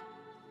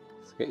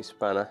is get your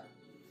spanner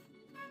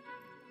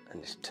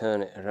and just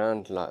turn it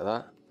around like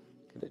that.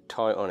 Get it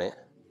tight on it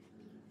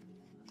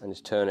and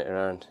just turn it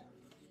around.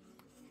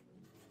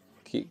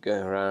 Keep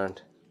going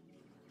around.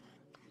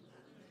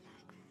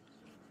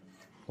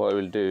 What I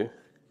will do,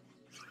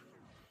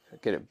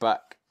 get it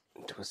back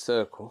into a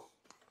circle.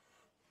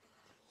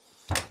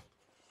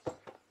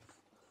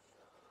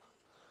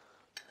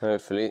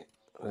 Hopefully,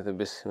 with a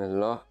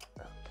bismillah,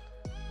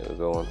 it will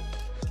go on.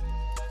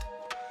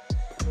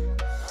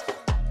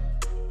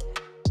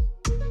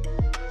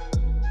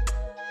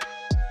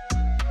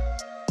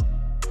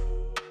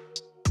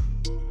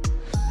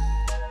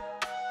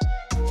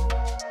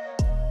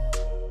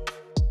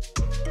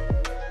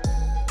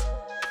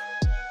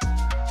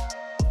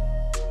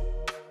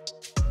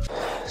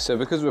 So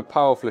because we're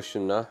power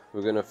flushing now,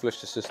 we're going to flush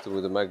the system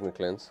with a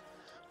Magnacleanse.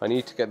 I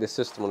need to get this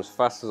system on as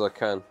fast as I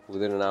can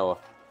within an hour.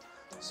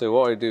 So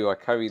what I do, I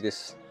carry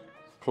this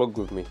plug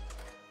with me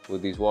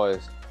with these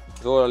wires.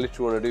 So all I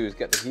literally want to do is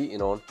get the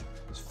heating on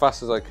as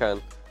fast as I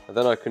can, and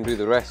then I can do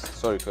the rest.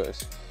 Sorry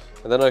Curtis.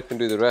 And then I can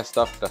do the rest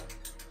after.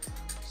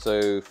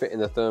 So fitting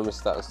the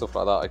thermostat and stuff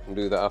like that, I can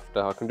do that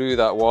after. I can do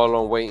that while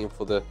I'm waiting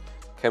for the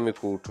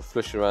chemical to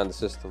flush around the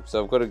system.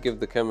 So I've got to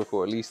give the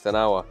chemical at least an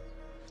hour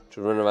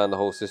to run around the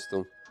whole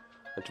system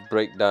and to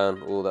break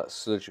down all that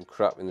sludge and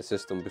crap in the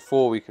system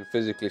before we can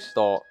physically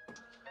start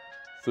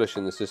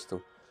flushing the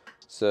system.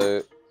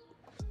 So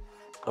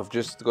I've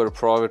just got to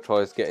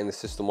prioritise getting the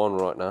system on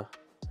right now.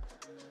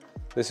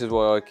 This is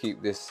why I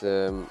keep this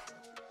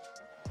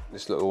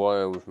this little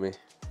wire with me.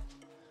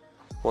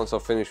 Once I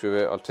finish with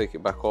it, I'll take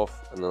it back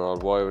off and then I'll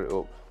wire it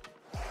up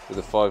with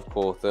a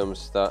 5-core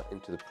thermostat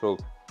into the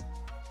plug.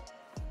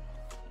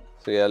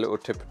 So yeah, a little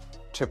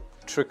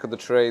trick of the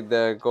trade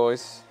there,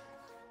 guys.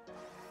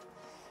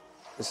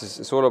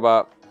 It's all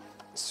about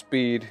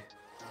speed.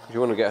 If you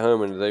want to get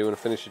home in the day, you want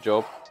to finish your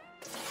job,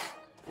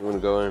 you want to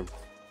go home.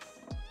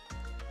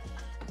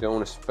 You don't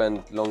want to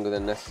spend longer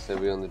than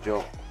necessary on the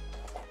job.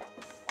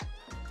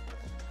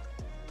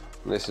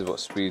 And this is what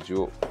speeds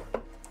you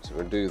up. So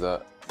we'll do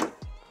that,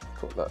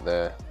 put that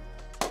there.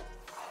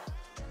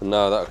 And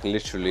now that can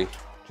literally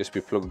just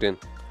be plugged in.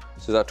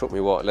 So that took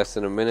me what, less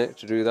than a minute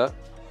to do that.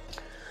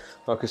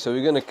 Okay, so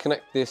we're going to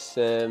connect this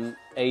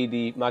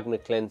Adey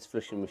Magnacleanse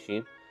flushing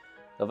machine.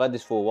 I've had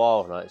this for a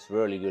while now. It's a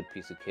really good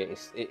piece of kit.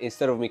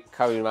 Instead of me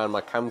carrying around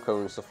my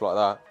Camco and stuff like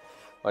that,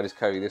 I just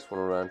carry this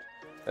one around.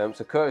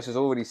 So Curtis has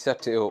already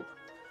set it up.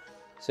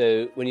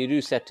 So when you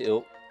do set it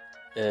up,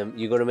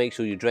 you've got to make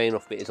sure your drain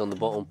off bit is on the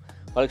bottom.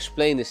 I'll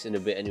explain this in a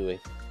bit anyway.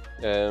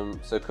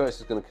 So Curtis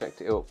is going to connect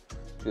it up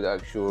to the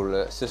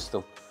actual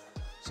system.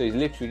 So he's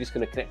literally just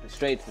going to connect it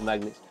straight to the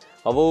magnets.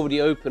 I've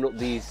already opened up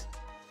these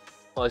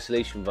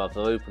isolation valves.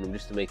 I've opened them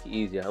just to make it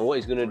easier. And what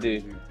he's going to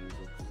do,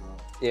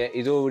 yeah,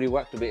 he's already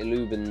whacked a bit of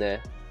lube in there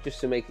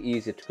just to make it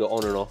easier to go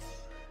on and off.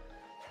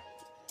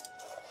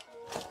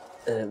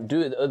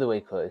 Do it the other way,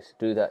 Curtis.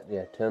 Do that,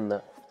 yeah, turn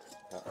that.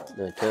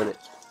 No, turn it.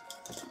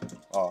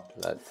 Oh.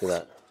 Like to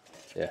that,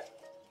 yeah.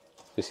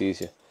 It's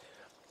easier.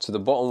 So the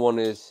bottom one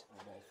is.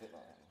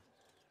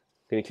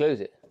 Can you close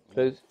it?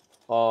 Close.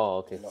 Oh,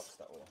 okay.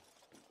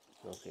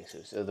 Okay, so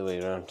it's the other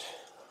way around.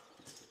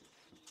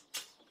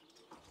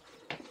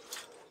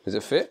 Does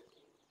it fit?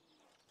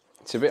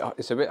 It's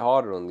a bit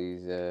harder on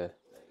these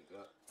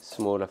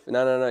smaller.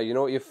 No. You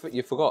know what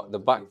you forgot? The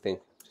back thing.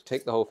 So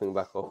take the whole thing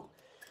back off.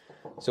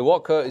 So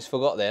what Curtis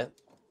forgot there.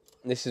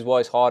 This is why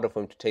it's harder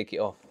for him to take it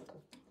off.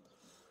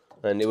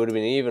 And it would have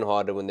been even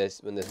harder when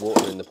there's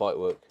water in the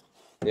pipework.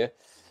 Yeah.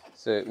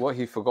 So what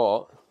he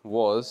forgot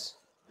was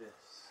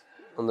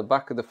on the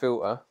back of the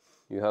filter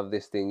you have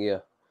this thing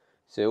here.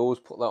 So always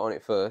put that on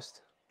it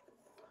first.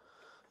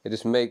 It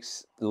just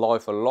makes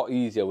life a lot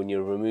easier when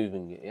you're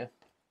removing it, yeah?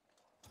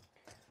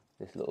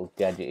 This little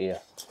gadget here.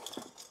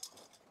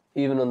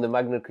 Even on the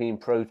Magnacleanse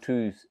Pro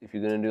 2s, if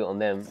you're going to do it on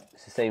them,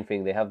 it's the same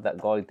thing. They have that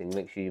guide thing.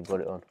 Make sure you've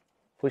got it on.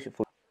 Push it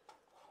forward.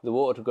 The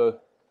water to go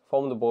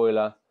from the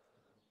boiler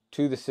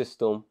to the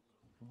system,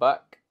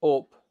 back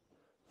up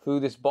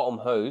through this bottom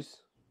hose,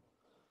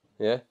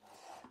 yeah?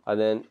 And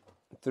then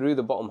through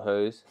the bottom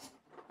hose,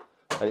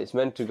 and it's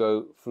meant to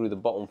go through the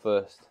bottom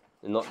first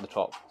and not the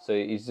top. So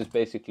he's just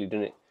basically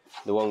doing it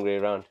the wrong way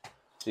around.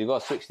 So you've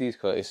got to switch these,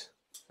 Curtis.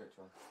 Switch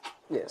one?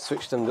 Yeah,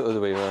 switch them the other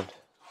way around.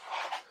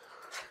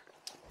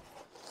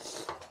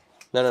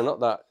 No, not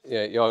that.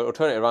 Yeah, or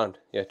turn it around.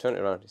 Yeah, turn it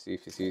around to see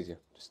if it's easier.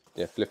 Just,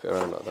 yeah, flip it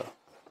around like that.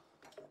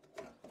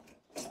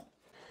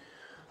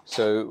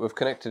 So we've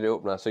connected it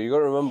up now. So you've got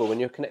to remember, when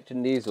you're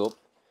connecting these up,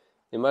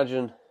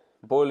 imagine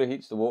boiler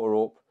heats the water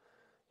up,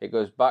 it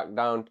goes back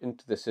down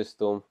into the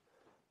system,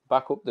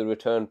 back up the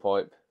return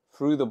pipe,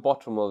 through the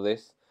bottom of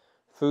this,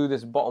 through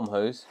this bottom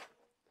hose,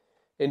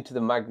 into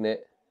the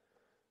magnet,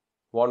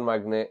 one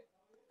magnet,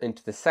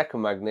 into the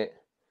second magnet,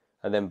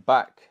 and then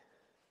back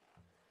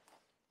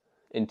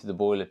into the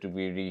boiler to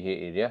be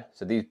reheated, yeah?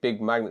 So these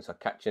big magnets are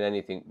catching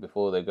anything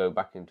before they go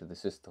back into the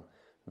system.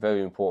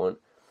 Very important.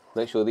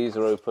 Make sure these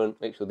are open,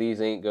 make sure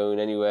these ain't going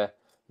anywhere,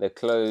 they're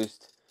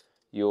closed,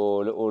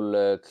 your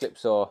little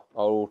clips are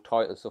all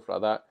tight and stuff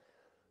like that.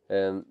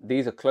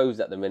 These are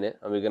closed at the minute,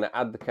 and we're going to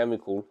add the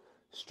chemical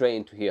straight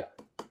into here.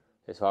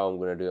 That's how I'm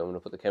going to do it. I'm going to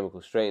put the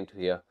chemical straight into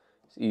here.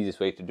 It's the easiest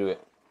way to do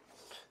it.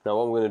 Now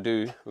what I'm going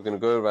to do, we're going to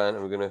go around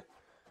and we're going to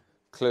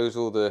close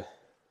all the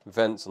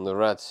vents on the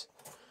rads.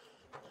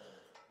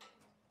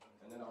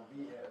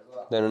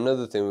 Then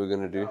another thing we're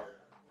going to do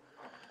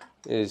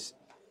is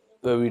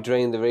where we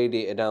drain the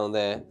radiator down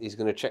there, he's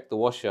going to check the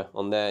washer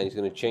on there and he's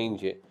going to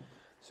change it.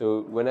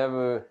 So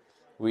whenever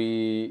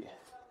we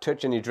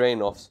touch any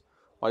drain offs,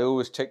 I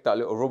always take that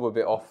little rubber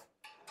bit off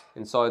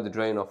inside the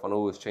drain off and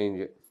always change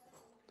it.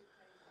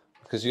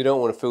 Because you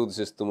don't want to fill the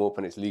system up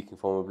and it's leaking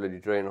from a bloody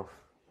drain off.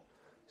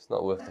 It's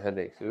not worth the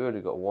headache. So we've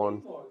already got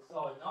 1,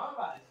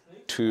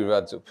 2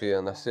 rads up here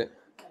and that's it.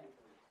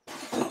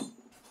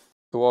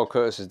 So while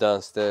Curtis is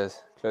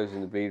downstairs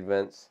closing the bleed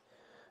vents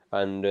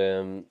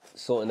and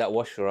sorting that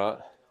washer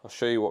out, I'll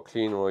show you what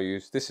cleaner I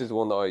use. This is the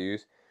one that I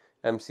use,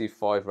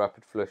 MC5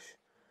 Rapid Flush.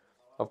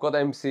 I've got the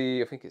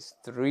MC, I think it's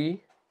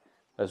 3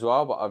 as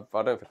well, but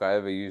I don't think I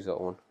ever use that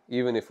one.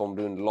 Even if I'm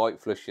doing light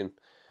flushing,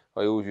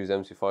 I always use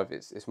MC5.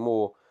 It's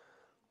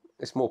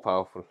more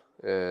powerful,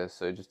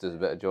 so it just does a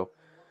better job.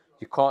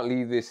 You can't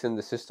leave this in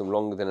the system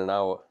longer than an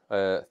hour,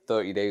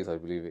 30 days I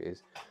believe it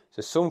is.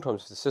 So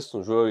sometimes if the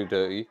system's really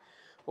dirty,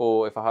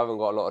 or if I haven't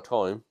got a lot of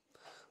time,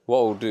 what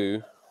I'll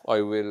do,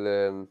 I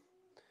will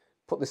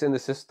put this in the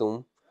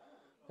system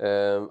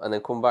and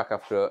then come back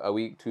after a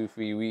week,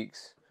 2-3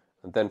 weeks,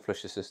 and then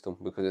flush the system,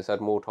 because it's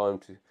had more time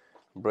to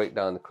break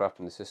down the crap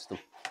in the system.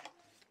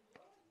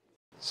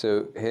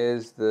 So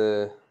here's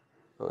the,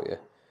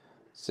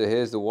 so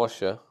here's the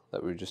washer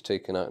that we've just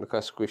taken out. Look how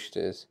squished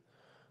it is.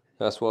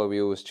 That's why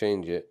we always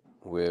change it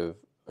with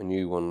a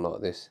new one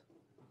like this.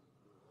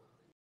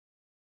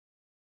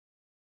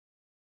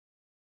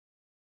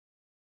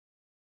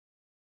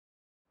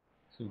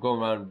 So we've gone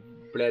around,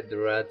 bled the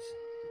rads,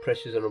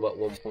 pressure's on about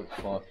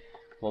 1.5,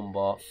 1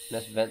 bar.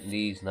 Let's vent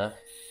these now.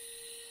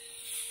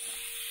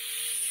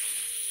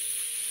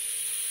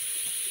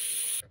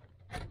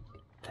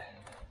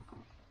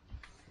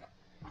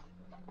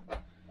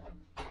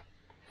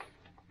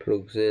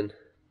 Plugs in,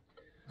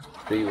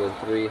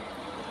 313.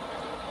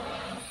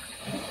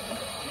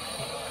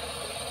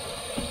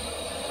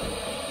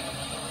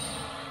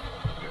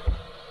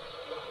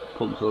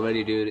 Pump's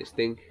already doing its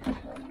thing.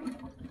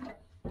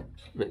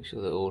 Make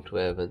sure the auto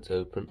air vent's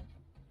open.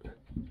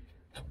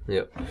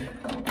 Yep.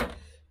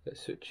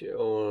 Let's switch it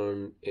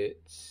on.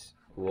 It's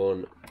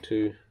 1,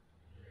 2.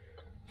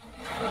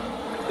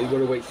 You've got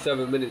to wait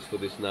 7 minutes for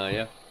this now,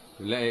 yeah?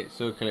 Let it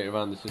circulate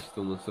around the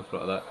system and stuff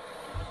like that.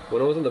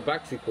 When I was on the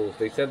Baxi course,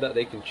 they said that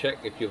they can check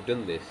if you've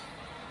done this.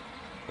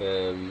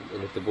 And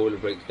if the boiler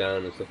breaks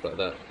down and stuff like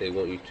that, they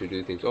want you to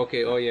do things.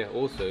 Okay, oh yeah,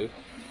 also,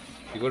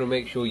 you've got to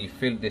make sure you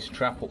fill this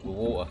trap up with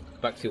water.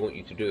 Baxi want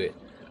you to do it.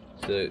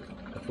 So,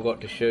 I forgot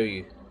to show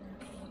you.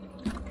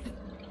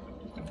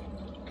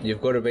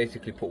 You've got to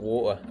basically put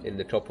water in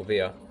the top of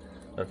here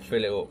and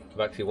fill it up.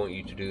 Baxi want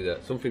you to do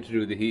that. Something to do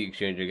with the heat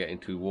exchanger getting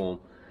too warm.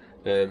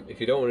 If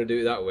you don't want to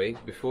do it that way,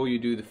 before you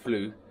do the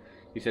flue,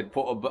 he said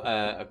put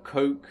a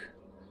Coke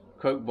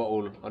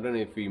bottle. I don't know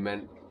if he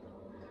meant,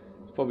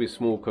 it's probably a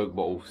small Coke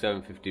bottle,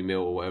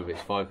 750ml or whatever,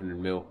 it's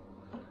 500ml,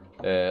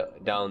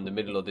 down the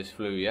middle of this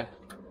flue, yeah.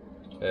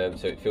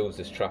 So it fills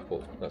this trap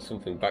up. That's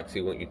something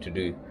Baxi want you to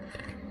do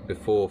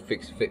before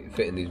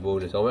fitting these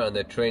boilers. I went on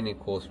their training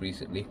course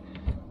recently,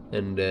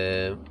 and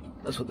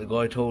that's what the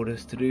guy told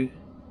us to do.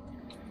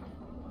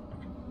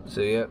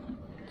 So yeah,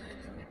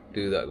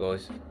 do that,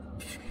 guys.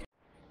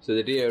 So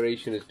the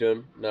deaeration is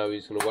done. Now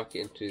he's going to whack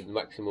it into the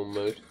maximum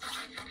mode.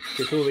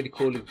 It's already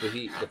calling for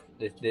heat.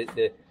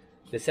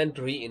 The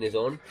central heating is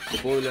on. The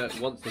boiler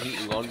wants the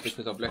heating on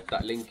because I've left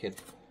that link in.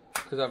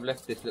 Because I've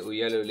left this little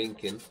yellow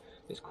link in,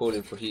 it's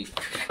calling for heat,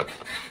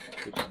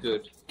 which is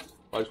good.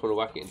 I just want to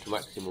whack it into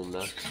maximum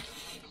now.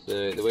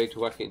 So the way to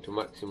whack it into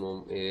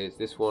maximum is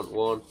this one,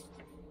 1,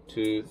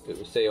 2, it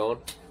will stay on.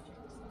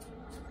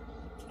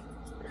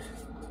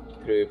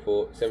 3 or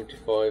 4,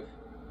 75.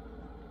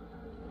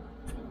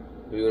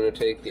 We want to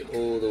take it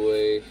all the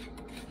way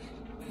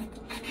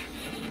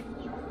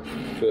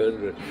to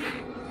 100.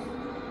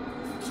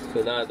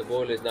 So now the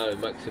boiler is now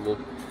in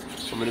maximum.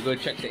 I'm going to go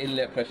check the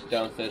inlet pressure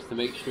downstairs to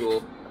make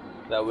sure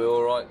that we're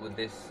alright with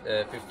this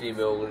 15mm.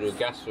 We're going to do a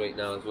gas rate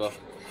now as well.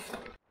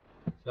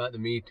 So at the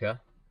meter,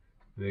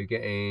 we're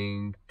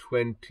getting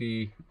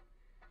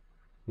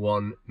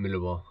 21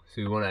 millibar.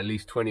 So we want at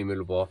least 20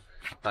 millibar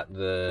at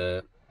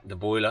the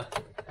boiler.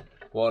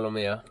 While I'm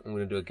here, I'm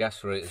going to do a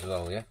gas rate as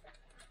well, yeah?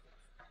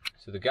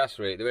 So the gas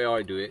rate, the way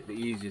I do it, the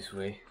easiest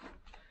way,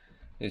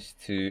 is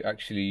to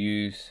actually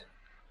use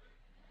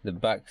the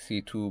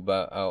Baxi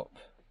toolbar out.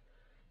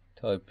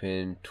 Type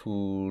in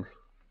tool.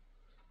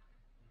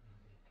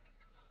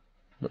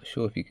 Not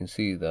sure if you can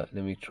see that.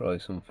 Let me try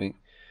something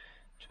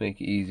to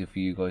make it easier for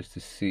you guys to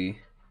see.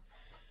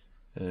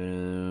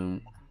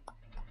 If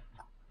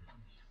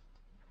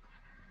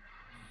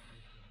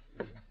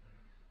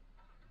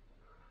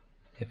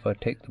I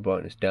take the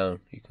brightness down,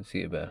 you can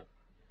see it better.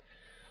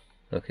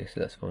 Okay, so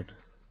that's fine.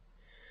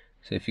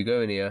 So if you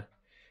go in here,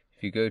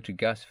 if you go to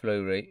gas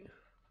flow rate,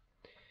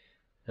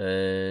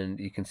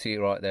 and you can see it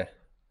right there.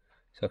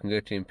 So I can go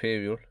to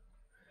Imperial,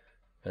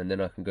 and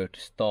then I can go to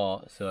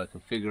start, so I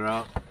can figure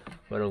out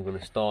when I'm going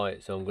to start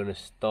it. So I'm going to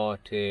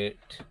start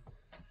it,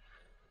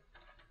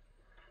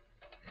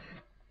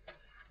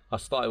 I'll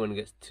start it when it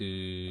gets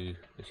to,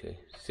 actually,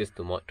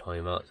 system might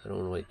time out, so I don't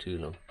want to wait too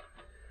long.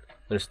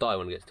 I'm going to start it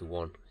when it gets to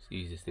 1, it's the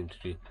easiest thing to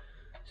do.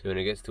 So when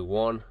it gets to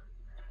 1,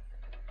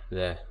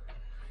 there.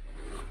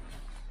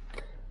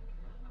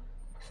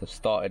 So I've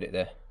started it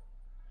there.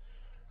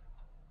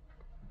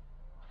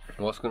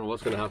 What's going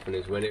to happen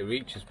is when it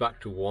reaches back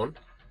to 1,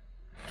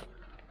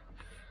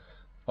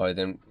 I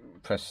then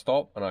press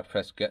stop and I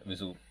press get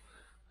result,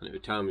 and it will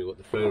tell me what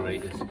the flow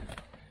rate is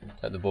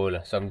at the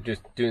boiler. So I'm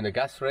just doing the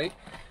gas rate,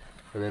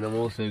 and then I'm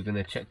also going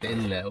to check the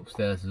inlet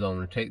upstairs as well. I'm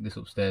going to take this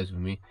upstairs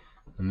with me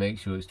and make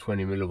sure it's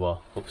 20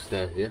 millibar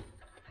upstairs, yeah?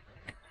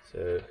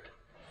 So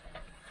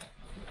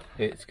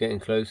it's getting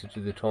closer to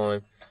the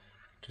time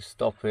to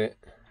stop it.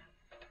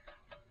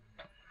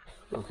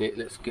 Okay,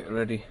 let's get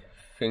ready.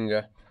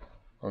 Finger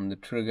on the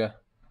trigger,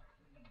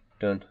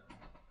 done,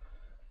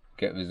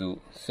 get result.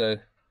 So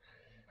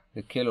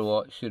the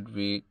kilowatt should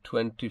be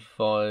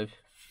 25,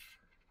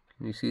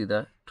 can you see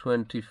that?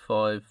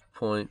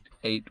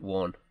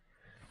 25.81,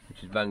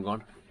 which is bang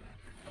on.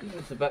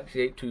 It's a Baxi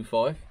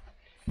 825.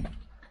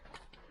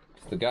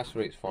 The gas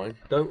rate's fine.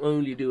 Don't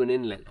only do an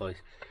inlet,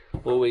 guys,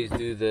 always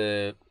do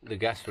the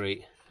gas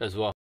rate as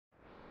well.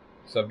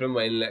 So I've done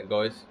my inlet,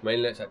 guys. My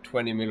inlet's at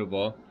 20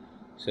 millibar,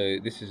 so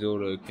this is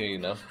all okay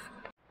now.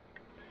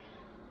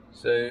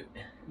 So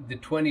the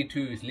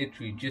 22 is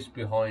literally just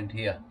behind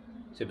here.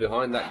 So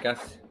behind that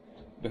gas,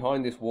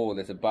 behind this wall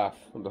there's a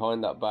bath, and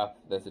behind that bath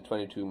there's a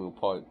 22mm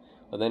pipe,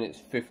 and then it's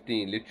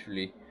 15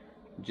 literally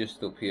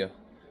just up here.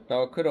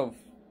 Now I could have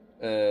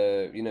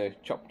you know,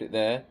 chopped it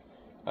there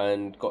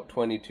and got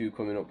 22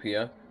 coming up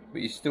here,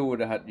 but you still would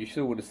have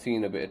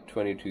seen a bit of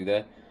 22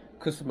 there.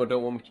 Customer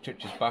don't want me to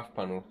touch his bath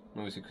panel,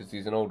 obviously, because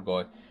he's an old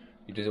guy.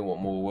 He doesn't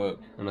want more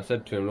work, and I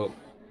said to him, look,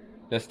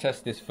 let's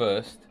test this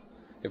first.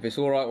 If it's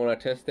alright when I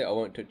test it, I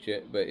won't touch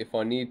it, but if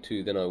I need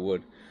to, then I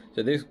would.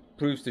 So this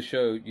proves to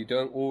show you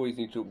don't always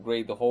need to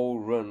upgrade the whole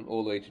run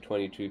all the way to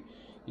 22.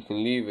 You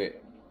can leave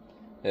it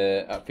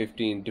at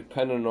 15,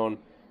 depending on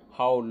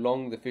how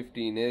long the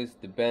 15 is,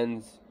 the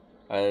bends,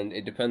 and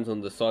it depends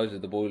on the size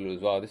of the boiler as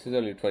well. This is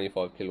only a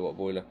 25 kilowatt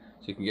boiler,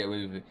 so you can get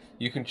away with it.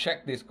 You can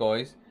check this,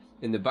 guys,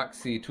 in the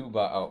Baxi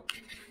toolbar out.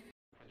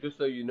 Just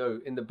so you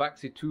know, in the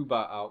Baxi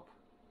toolbar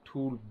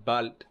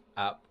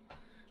app,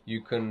 you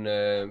can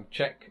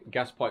check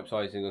gas pipe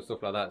sizing and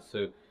stuff like that.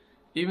 So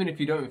even if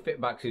you don't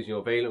fit Baxis, you're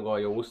a Valent guy,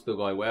 you're a Worcester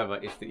guy, whatever,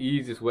 it's the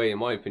easiest way, in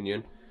my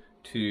opinion,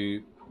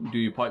 to do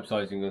your pipe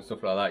sizing and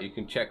stuff like that. You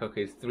can check,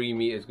 okay, is 3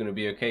 meters going to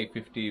be okay,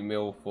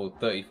 50mm for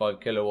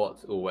 35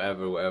 kilowatts, or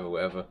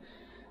whatever.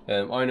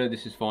 I know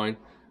this is fine.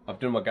 I've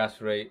done my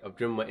gas rate, I've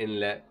done my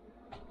inlet,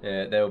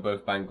 they were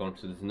both bang on,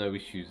 so there's no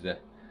issues there.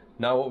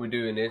 Now what we're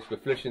doing is we're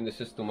flushing the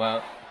system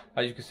out,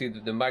 As you can see,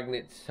 that the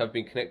magnets have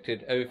been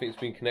connected, everything's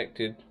been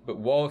connected. But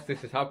whilst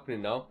this is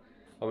happening now,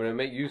 I'm going to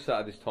make use out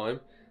of this time,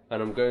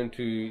 and I'm going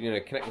to, you know,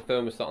 connect the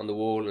thermostat on the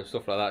wall and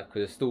stuff like that, because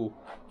there's still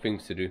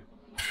things to do.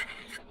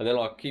 And then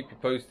I'll keep you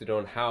posted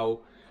on how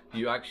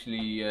you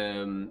actually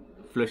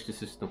flush the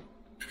system.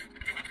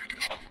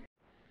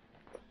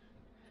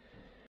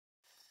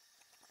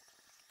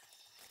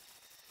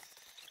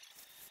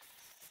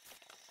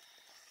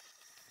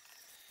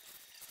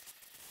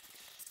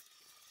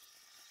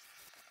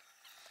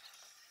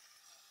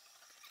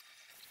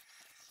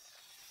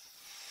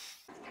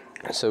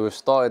 So we've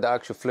started the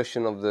actual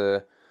flushing of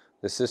the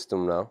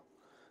system now.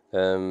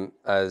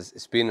 As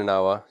it's been an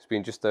hour, it's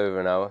been just over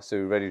an hour, so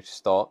we're ready to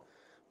start.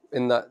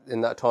 In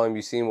that time,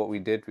 you've seen what we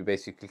did. We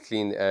basically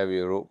cleaned the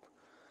area up.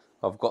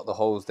 I've got the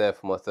holes there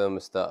for my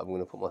thermostat. I'm going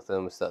to put my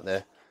thermostat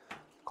there.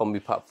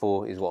 Combi Pack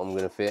 4 is what I'm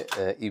going to fit.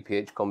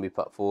 EPH Combi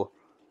Pack 4,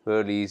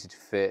 really easy to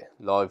fit,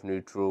 live,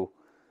 neutral,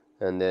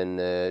 and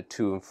then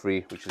 2 and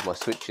 3, which is my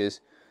switches.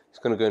 It's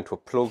going to go into a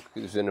plug.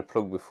 It was in a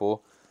plug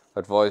before.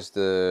 Advise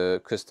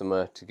the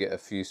customer to get a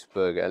fuse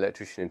spur, get an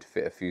electrician in to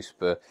fit a fuse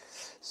spur.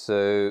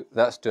 So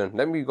that's done.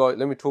 Let me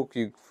talk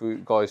you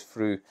guys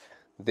through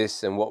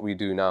this and what we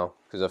do now,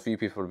 because a few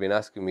people have been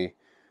asking me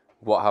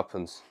what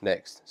happens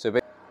next. So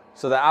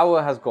the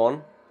hour has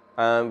gone,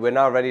 and we're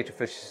now ready to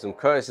fish the system.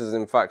 Curtis has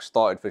in fact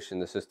started fishing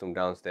the system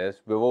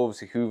downstairs. We've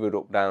obviously hoovered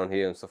up down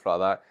here and stuff like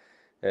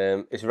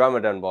that. It's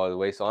Ramadan, by the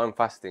way, so I'm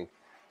fasting.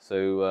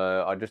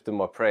 So I just did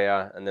my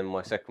prayer and then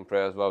my second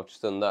prayer as well. I've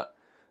just done that.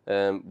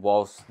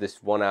 Whilst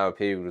this 1 hour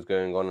period was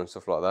going on and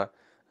stuff like that,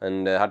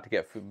 and had to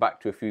get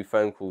back to a few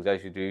phone calls,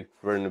 as you do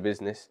running a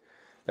business.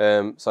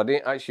 So I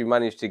didn't actually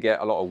manage to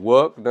get a lot of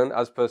work done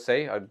as per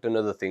se. I've done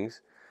other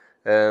things,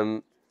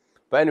 but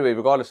anyway,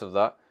 regardless of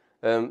that,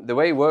 the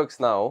way it works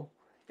now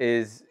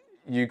is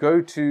you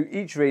go to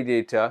each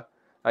radiator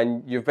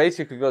and you've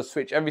basically got to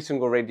switch every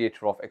single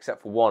radiator off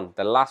except for one,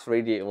 the last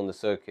radiator on the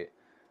circuit.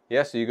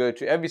 Yeah, so you go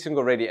to every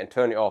single radiator and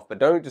turn it off, but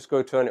don't just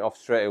go turn it off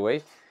straight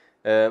away.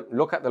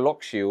 Look at the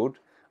lock shield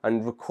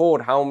and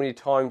record how many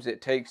times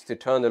it takes to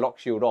turn the lock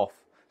shield off.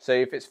 So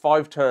if it's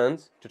 5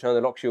 turns to turn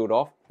the lock shield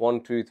off,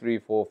 1, 2, 3,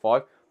 4,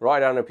 5,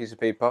 write down a piece of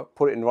paper,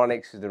 put it in right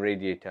next to the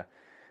radiator.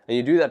 And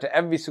you do that to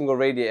every single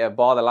radiator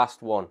bar the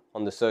last one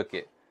on the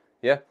circuit.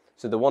 Yeah,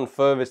 so the one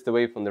furthest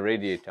away from the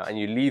radiator, and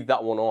you leave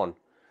that one on.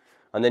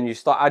 And then you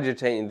start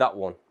agitating that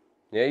one.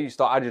 Yeah, you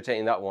start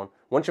agitating that one.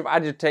 Once you've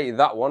agitated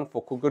that one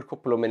for a good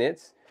couple of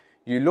minutes,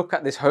 you look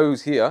at this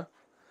hose here.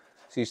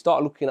 So you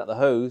start looking at the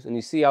hose and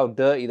you see how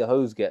dirty the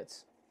hose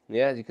gets.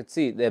 Yeah, as you can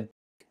see,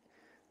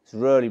 it's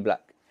really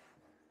black.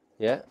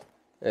 Yeah,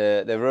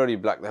 they're really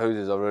black. The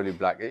hoses are really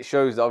black. It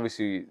shows that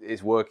obviously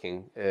it's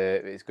working.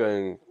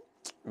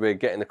 We're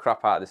getting the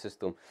crap out of the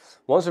system.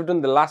 Once we've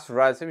done the last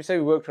rad, so we say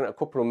we worked on it a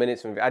couple of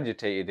minutes and we've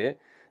agitated it,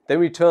 then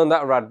we turn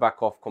that rad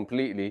back off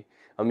completely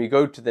and we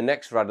go to the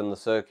next rad on the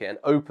circuit and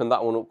open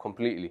that one up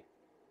completely.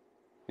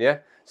 Yeah,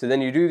 so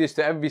then you do this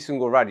to every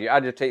single rad. You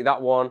agitate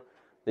that one,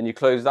 then you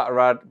close that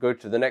rad, go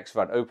to the next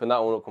rad, open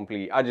that one up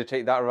completely.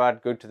 Agitate that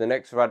rad, go to the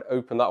next rad,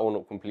 open that one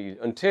up completely.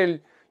 Until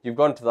you've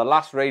gone to the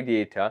last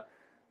radiator,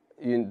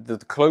 the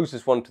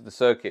closest one to the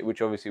circuit,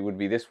 which obviously would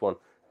be this one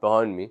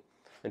behind me,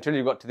 until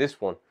you got to this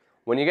one.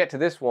 When you get to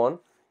this one,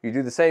 you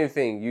do the same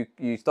thing.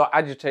 You start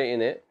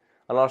agitating it,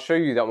 and I'll show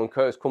you that when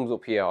Curtis comes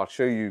up here. I'll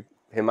show you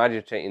him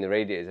agitating the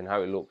radiators and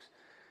how it looks.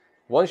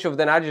 Once you've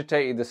then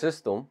agitated the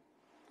system,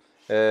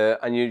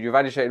 and you've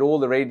agitated all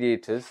the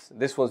radiators,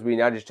 this one's been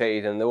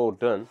agitated and they're all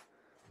done,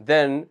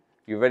 then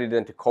you're ready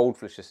then to cold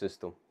flush the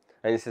system.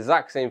 And it's the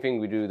exact same thing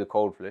we do with the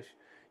cold flush.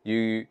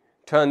 You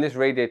turn this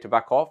radiator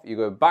back off, you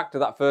go back to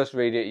that first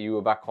radiator you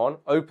were back on,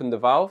 open the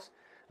valves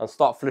and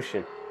start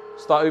flushing.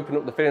 Start opening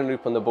up the filling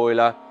loop on the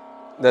boiler.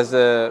 There's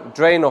a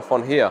drain off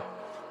on here.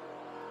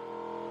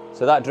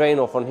 So that drain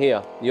off on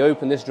here, you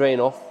open this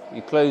drain off,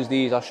 you close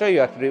these. I'll show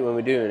you how to do it when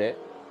we're doing it.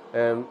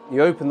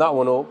 You open that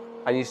one up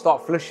and you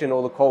start flushing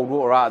all the cold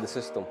water out of the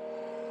system.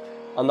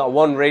 On that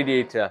one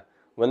radiator,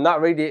 when that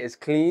radiator is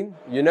clean,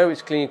 you know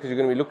it's clean because you're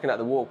going to be looking at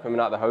the water coming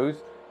out of the hose.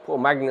 Put a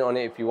magnet on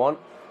it if you want.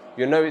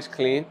 You know it's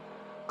clean.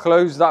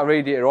 Close that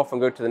radiator off and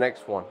go to the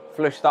next one.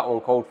 Flush that one,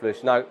 cold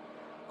flush. Now,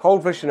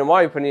 cold flushing in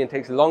my opinion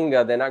takes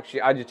longer than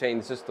actually agitating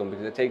the system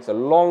because it takes a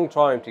long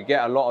time to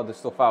get a lot of the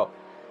stuff out.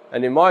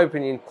 And in my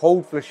opinion,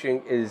 cold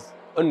flushing is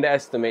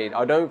underestimated.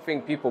 I don't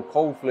think people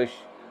cold flush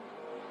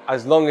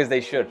as long as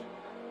they should.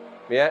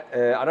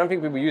 Yeah, I don't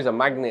think people use a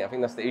magnet. I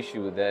think that's the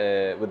issue with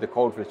the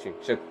cold flushing.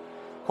 So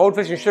cold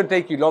flushing should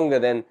take you longer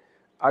than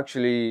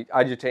actually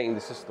agitating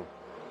the system.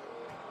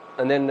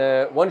 And then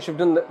once you've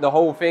done the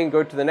whole thing,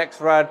 go to the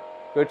next rad,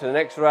 go to the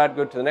next rad,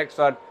 go to the next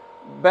rad.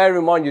 Bear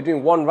in mind, you're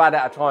doing one rad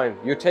at a time.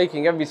 You're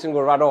taking every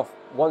single rad off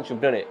once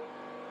you've done it.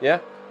 Yeah,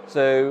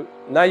 so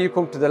now you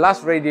come to the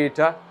last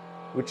radiator,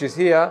 which is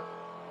here.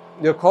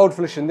 You're cold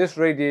flushing this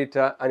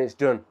radiator and it's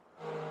done.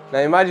 Now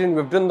imagine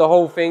we've done the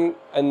whole thing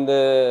and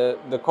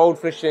the cold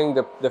flushing,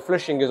 the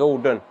flushing is all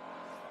done.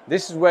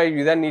 This is where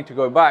you then need to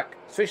go back,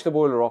 switch the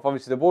boiler off.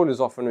 Obviously the boiler's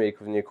off anyway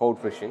because you're cold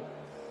flushing.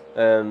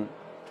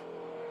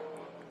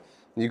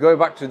 You go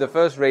back to the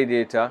first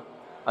radiator,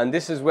 and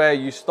this is where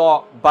you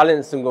start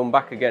balancing them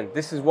back again.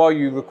 This is why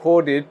you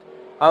recorded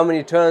how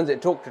many turns it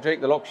took to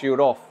take the lock shield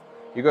off.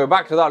 You go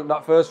back to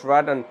that first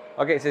rad, and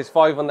okay, it says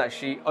 5 on that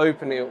sheet,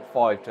 open it up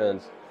 5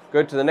 turns.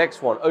 Go to the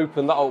next one,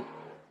 open that up,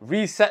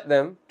 reset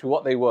them to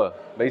what they were.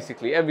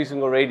 Basically, every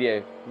single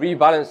radiator,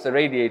 rebalance the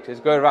radiators,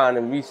 go around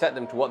and reset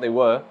them to what they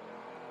were.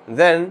 And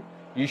then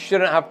you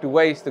shouldn't have to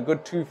waste a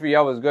good 2-3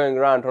 hours going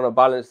around trying to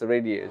balance the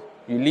radiators.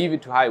 You leave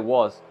it to how it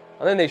was,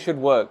 and then they should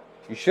work.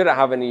 You shouldn't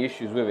have any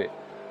issues with it.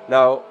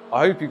 Now,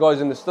 I hope you guys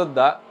understood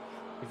that.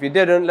 If you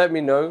didn't, let me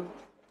know.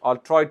 I'll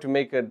try to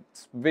make a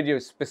video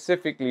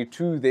specifically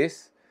to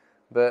this,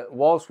 but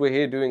whilst we're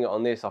here doing it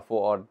on this, I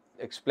thought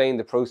I'd explain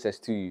the process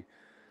to you.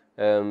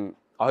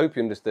 I hope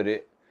you understood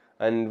it.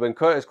 And when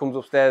Curtis comes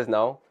upstairs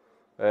now,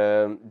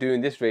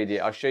 doing this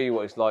radiator, I'll show you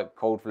what it's like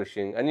cold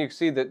flushing, and you can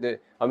see the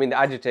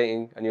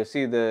agitating, and you'll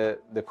see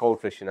the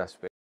cold flushing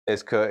aspect.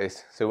 There's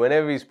Curtis. So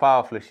whenever he's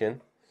power flushing,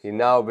 he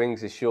now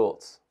brings his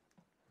shorts.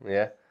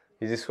 Yeah,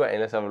 he's just sweating.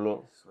 Let's have a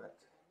look. Sweat.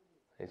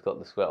 He's got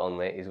the sweat on,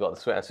 mate. He's got the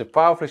sweat. And so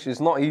power flushing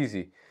is not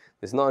easy.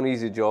 It's not an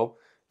easy job.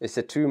 It's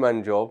a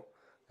 2-man job.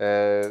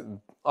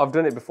 I've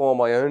done it before on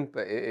my own,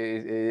 but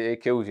it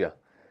kills you.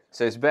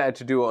 So it's better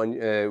to do it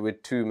on,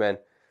 with 2 men.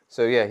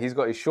 So yeah, he's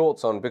got his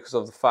shorts on because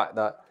of the fact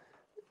that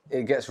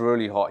it gets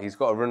really hot. He's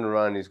got to run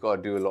around. He's got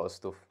to do a lot of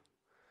stuff.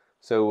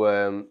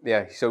 So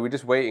yeah, so we're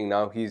just waiting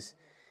now.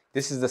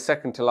 This is the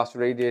second to last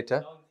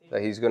radiator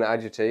that he's going to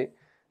agitate.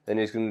 Then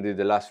he's going to do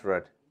the last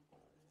rad.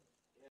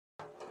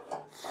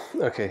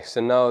 Okay, so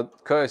now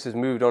Curtis has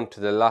moved on to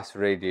the last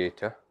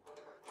radiator.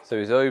 So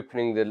he's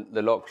opening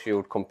the lock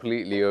shield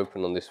completely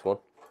open on this one.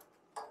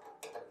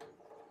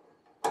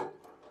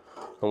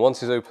 And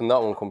once he's opened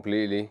that one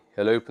completely,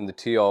 he'll open the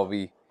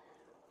TRV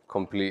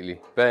completely.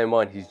 Bear in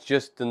mind, he's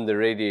just done the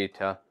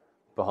radiator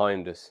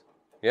behind us.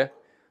 Yeah?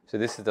 So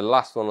this is the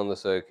last one on the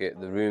circuit,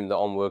 the room that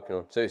I'm working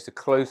on. So it's the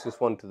closest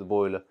one to the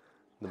boiler.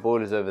 The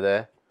boiler's over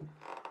there.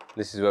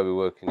 This is where we're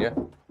working, yeah?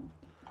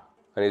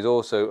 And he's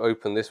also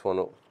opened this one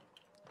up.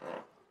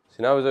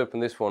 So now he's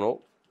opened this one up.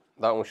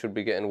 That one should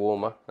be getting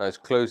warmer. Now he's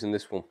closing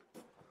this one.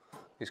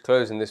 He's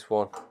closing this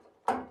one.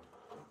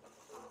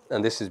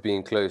 And this is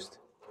being closed.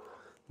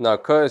 Now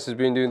Curtis has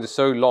been doing this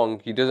so long,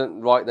 he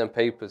doesn't write them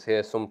papers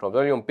here sometimes.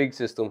 Only on big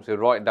systems he'll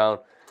write down.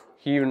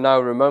 He now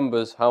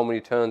remembers how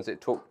many turns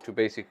it took to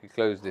basically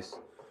close this.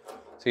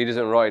 So he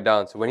doesn't write it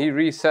down. So when he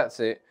resets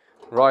it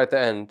right at the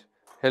end,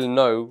 he'll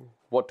know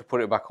what to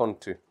put it back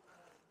onto.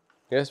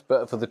 Yes,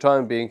 but for the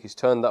time being, he's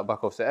turned that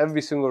back off. So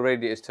every single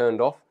radiator is turned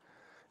off,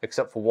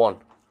 except for one.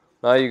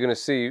 Now you're going to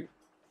see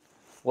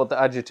what the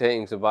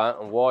agitating is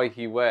about and why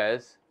he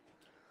wears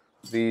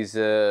these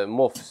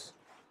muffs.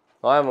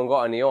 I haven't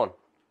got any on,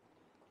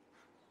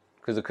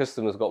 because the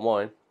customer's got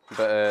mine.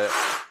 But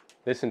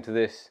listen to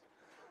this.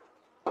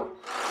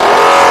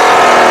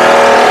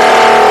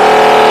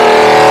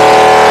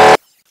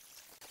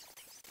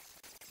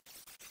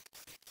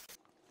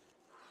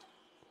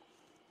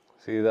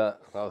 See that?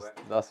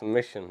 That's a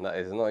mission. That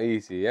is not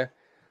easy, yeah?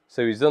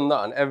 So he's done that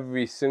on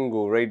every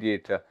single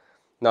radiator.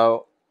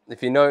 Now,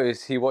 if you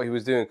notice what he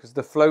was doing, because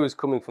the flow is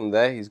coming from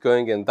there, he's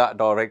going in that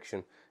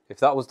direction. If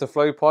that was the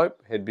flow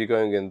pipe, he'd be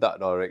going in that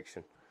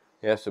direction.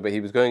 Yeah, so but he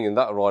was going in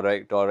that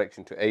right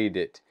direction to aid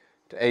it,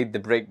 to aid the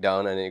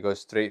breakdown, and it goes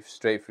straight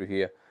through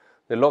here.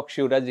 The lock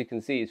shield, as you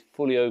can see, is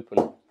fully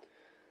open.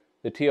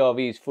 The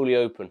TRV is fully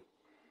open.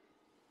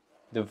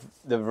 The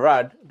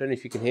rad, I don't know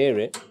if you can hear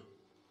it.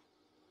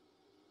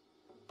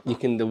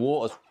 The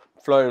water's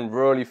flowing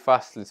really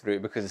fastly through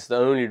it because it's the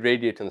only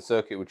radiator in the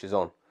circuit which is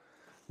on.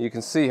 You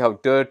can see how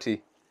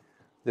dirty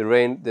the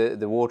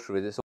water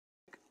is. It's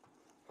all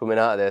coming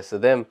out of there. So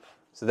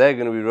they're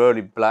going to be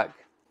really black.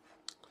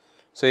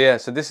 So yeah,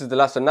 so this is the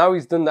last one. Now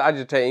he's done the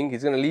agitating.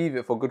 He's going to leave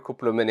it for a good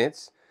couple of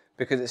minutes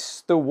because it's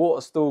still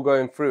water still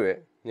going through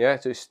it. Yeah,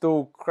 so it's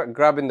still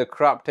grabbing the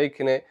crap,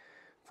 taking it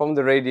from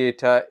the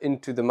radiator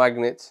into the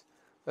magnets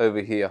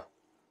over here.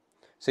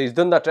 So he's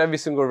done that to every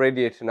single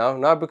radiator now.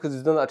 Now because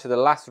he's done that to the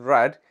last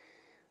rad,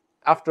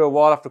 after a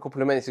while, after a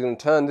couple of minutes, he's going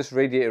to turn this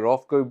radiator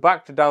off, go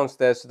back to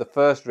downstairs to the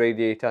first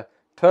radiator,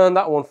 turn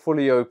that one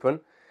fully open,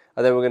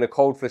 and then we're going to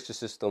cold flush the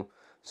system.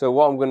 So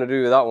what I'm going to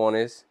do with that one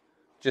is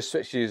just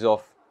switch these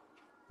off.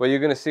 Well, you're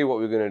going to see what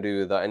we're going to do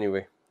with that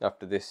anyway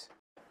after this.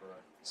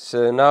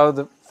 So now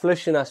the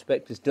flushing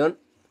aspect is done.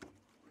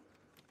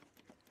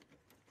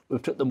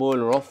 We've took the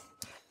boiler off.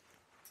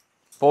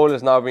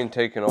 Boiler's now been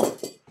taken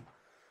off.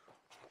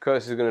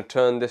 Curtis is going to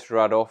turn this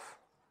rad off.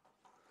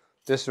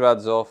 This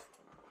rad's off.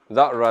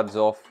 That rad's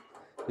off.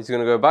 He's going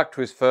to go back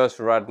to his first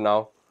rad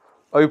now.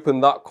 Open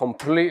that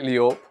completely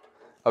up.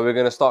 And we're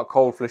going to start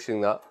cold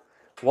flushing that.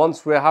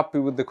 Once we're happy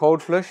with the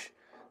cold flush,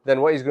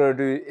 then what he's going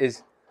to do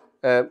is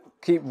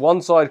keep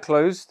one side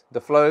closed,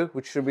 the flow,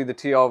 which should be the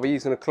TRV.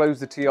 He's going to close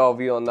the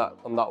TRV on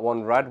that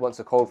one rad once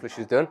the cold flush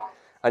is done.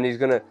 And he's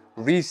going to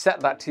reset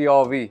that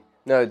TRV.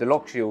 No, the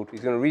lock shield. He's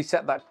going to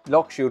reset that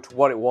lock shield to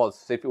what it was.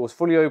 So if it was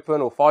fully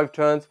open or 5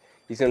 turns,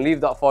 he's going to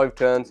leave that 5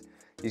 turns.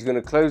 He's going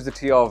to close the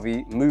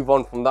TRV, move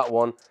on from that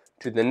one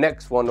to the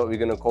next one that we're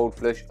going to cold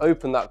flush.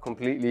 Open that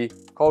completely,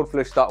 cold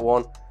flush that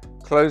one,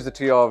 close the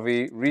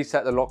TRV,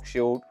 reset the lock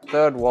shield.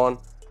 Third one,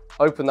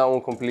 open that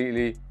one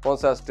completely.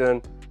 Once that's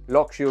done,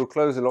 lock shield,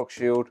 close the lock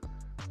shield,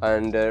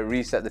 and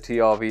reset the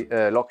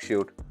TRV lock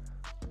shield.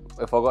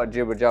 If I got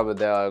jibber jabber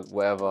there,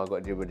 whatever, I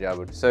got jibber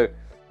jabbered. So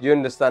you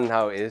understand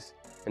how it is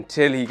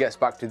until he gets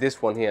back to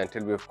this one here,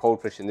 until we're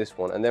cold flushing this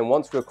one. And then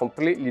once we're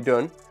completely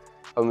done,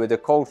 and with the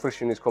cold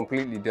flushing is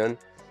completely done,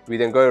 we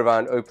then go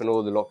around, open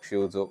all the lock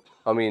shields up.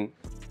 I mean,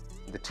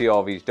 the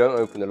TRVs, don't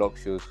open the lock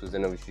shields, because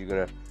then obviously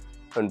you're gonna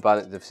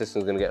unbalance, the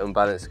system's gonna get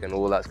unbalanced and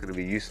all that's gonna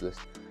be useless.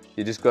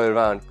 You just go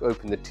around,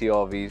 open the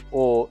TRVs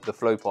or the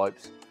flow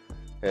pipes,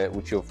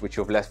 which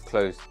you've left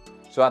closed.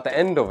 So at the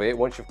end of it,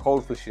 once your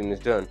cold flushing is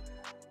done,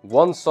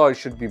 one side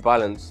should be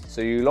balanced.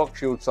 So your lock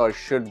shield side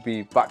should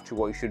be back to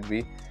what it should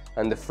be,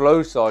 and the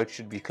flow side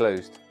should be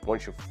closed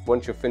once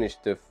you've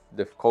finished the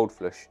cold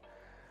flush,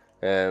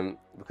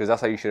 because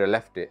that's how you should have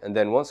left it. And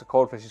then once the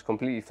cold flush is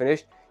completely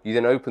finished, you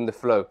then open the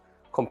flow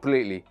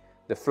completely.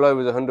 The flow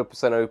is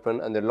 100%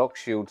 open, and the lock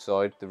shield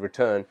side, the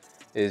return,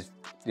 is,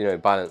 you know,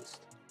 balanced.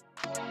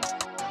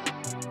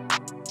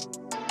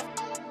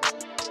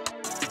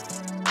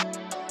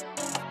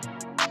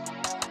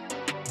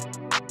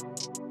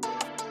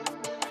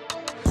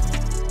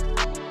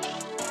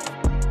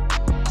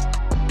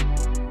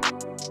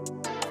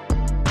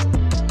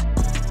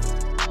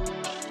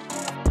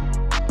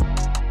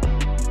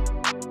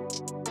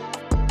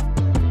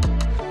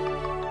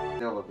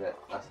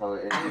 That's how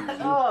it is.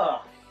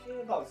 Oh,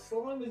 shit, got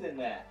slime was in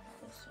there.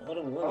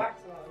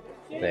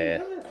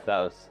 Yeah, that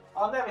was.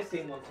 I've never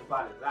seen one so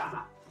bad as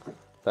that.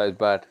 That is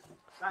bad.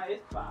 That is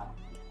bad.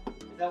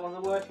 Is that one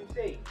of the worst you've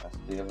seen? That's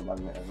the other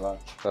magnet as well.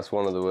 That's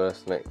one of the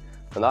worst, mate.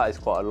 And that is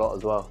quite a lot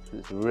as well.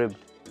 It's ribbed.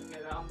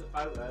 Get that on the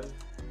photo.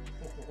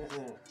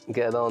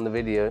 Get that on the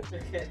video.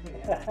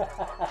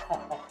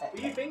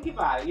 But you think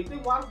about it, you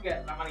did want to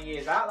get that many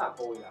years out of that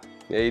boiler.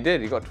 Yeah, you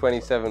did. You got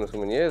 27 or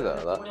something years out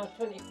of that. When I was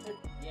 22,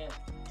 yeah.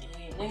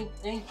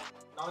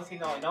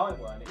 1999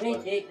 weren't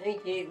it?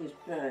 88 was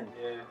burned.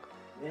 Yeah.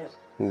 Yes.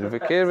 The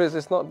Vokeras,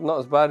 it's not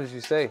as bad as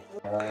you say.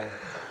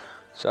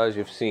 So as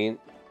you've seen,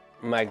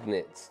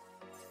 magnets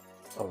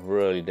are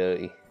really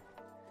dirty.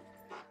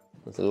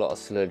 There's a lot of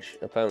sludge.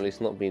 Apparently it's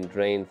not been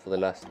drained for the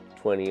last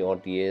 20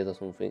 odd years or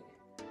something.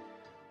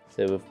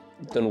 So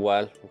we've done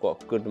well. We've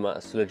got a good amount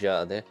of sludge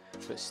out of there,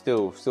 but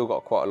still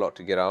got quite a lot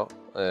to get out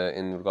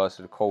in regards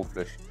to the cold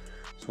flush.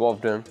 So what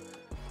I've done,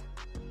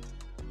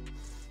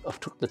 I've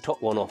took the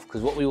top one off,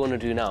 because what we want to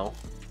do now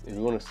is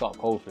we want to start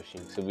cold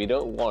flushing. So we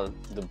don't want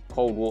the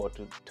cold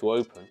water to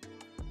open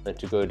and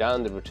to go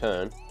down the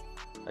return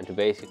and to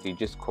basically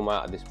just come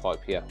out of this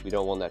pipe here. We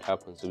don't want that to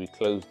happen, so we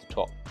close the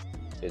top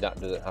so that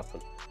doesn't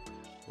happen.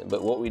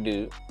 But what we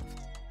do,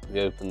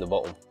 we open the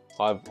bottom.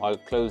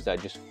 I've closed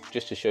that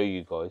just to show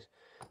you guys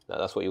that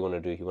that's what you want to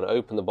do. You want to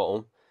open the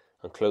bottom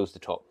and close the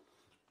top.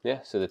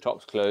 Yeah, so the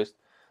top's closed,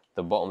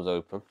 the bottom's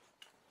open.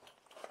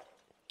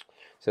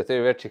 So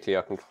theoretically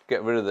I can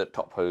get rid of the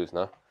top hose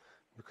now,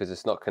 because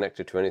it's not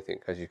connected to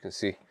anything. As you can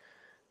see,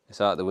 it's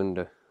out the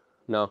window.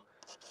 Now,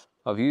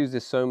 I've used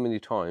this so many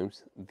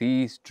times,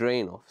 these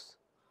drain offs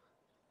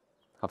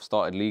have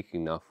started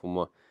leaking now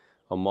on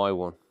my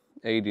one.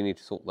 Adey, you need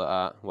to sort that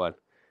out. Well,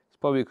 it's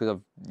probably because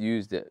I've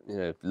used it, you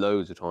know,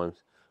 loads of times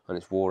and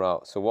it's wore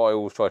out. So what I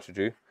always try to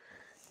do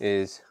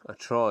is I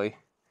try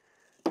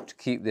to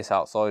keep this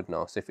outside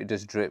now. So if it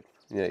does drip,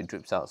 you know, it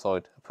drips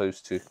outside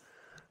opposed to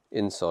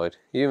inside.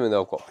 Even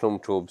though I've got plumb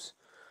tubs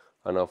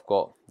and I've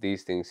got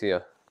these things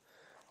here,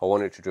 I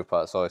want it to drip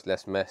outside, it's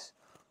less mess.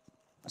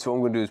 So what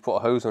I'm going to do is put a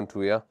hose onto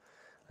here,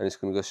 and it's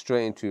going to go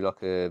straight into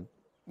like a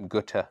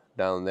gutter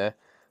down there.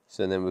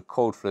 So then we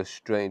cold flush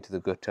straight into the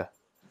gutter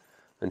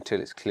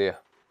until it's clear.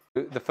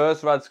 The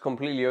first rad's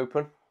completely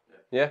open,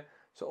 yeah?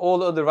 So all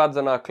the other rads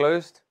are now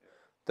closed.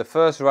 The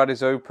first rad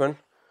is open.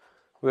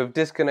 We've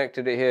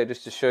disconnected it here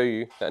just to show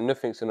you that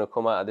nothing's going to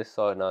come out of this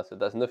side now, so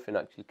there's nothing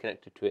actually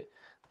connected to it.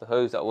 The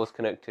hose that was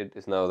connected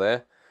is now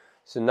there.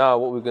 So now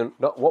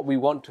what we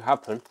want to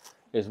happen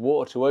is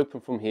water to open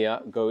from here,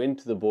 go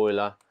into the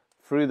boiler,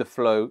 through the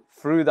flow,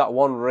 through that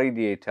one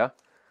radiator,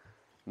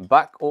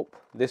 back up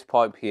this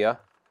pipe here,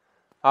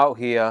 out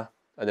here,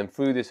 and then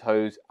through this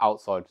hose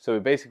outside. So we're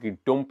basically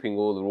dumping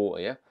all the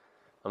water, yeah?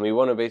 And we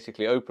want to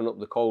basically open up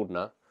the cold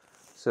now.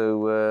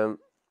 So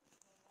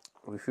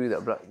we threw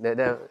that black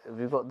there. Have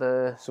you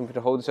got something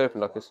to hold this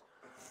open like this?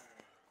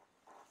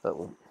 That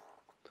one.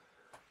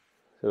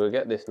 So we'll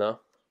get this now.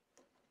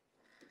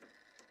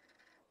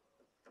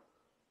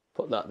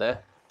 Put that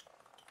there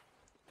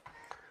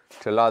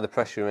to allow the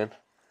pressure in.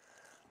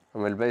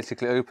 And we'll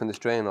basically open this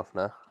drain off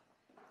now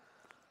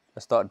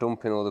and start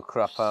dumping all the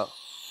crap out.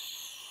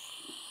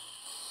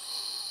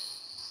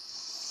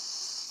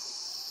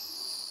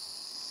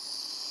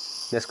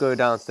 Let's go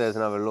downstairs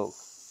and have a look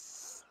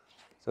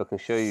so I can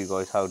show you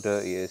guys how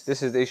dirty it is.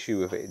 This is the issue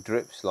with it, it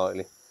drips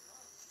slightly.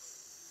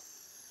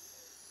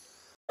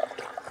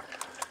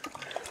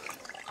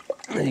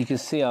 You can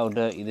see how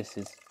dirty this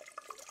is.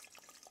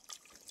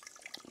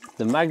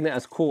 The magnet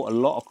has caught a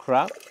lot of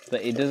crap,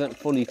 but it doesn't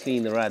fully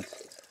clean the rads.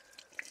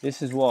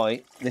 This is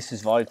why this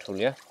is vital,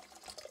 yeah?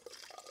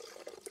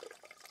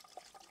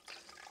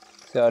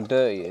 See how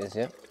dirty it is,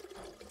 yeah?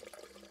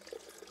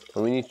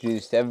 And we need to do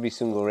this to every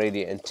single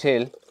radiator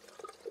until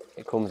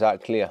it comes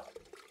out clear.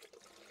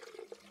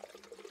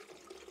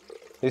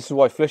 This is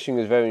why flushing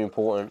is very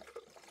important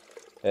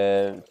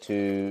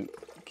to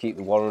keep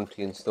the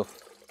warranty and stuff.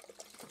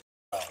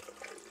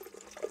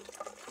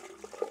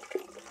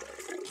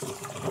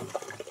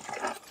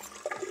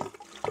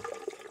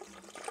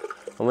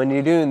 And when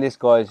you're doing this,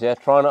 guys, yeah,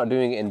 try not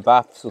doing it in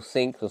baths or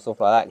sinks or stuff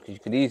like that, because you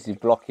could easily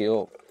block it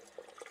up.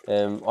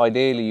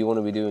 Ideally, you want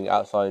to be doing it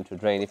outside into a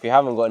drain. If you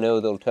haven't got no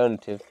other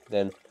alternative,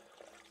 then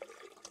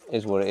it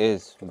is what it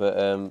is. But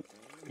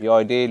you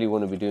ideally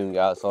want to be doing it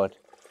outside,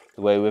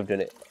 the way we've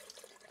done it.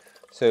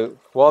 So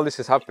while this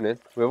is happening,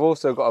 we've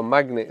also got a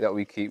magnet that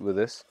we keep with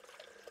us,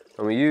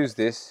 and we use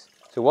this.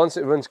 So once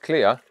it runs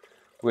clear,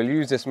 we'll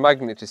use this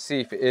magnet to see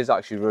if it is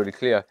actually really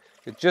clear.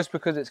 But just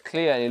because it's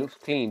clear and it looks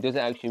clean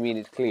doesn't actually mean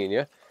it's clean,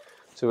 yeah?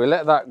 So we'll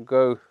let that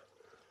go,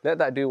 let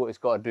that do what it's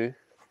got to do.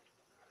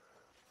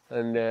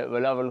 And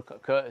we'll have a look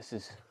at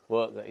Curtis's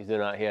work that he's done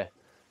out here.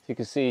 So you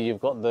can see you've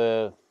got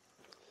the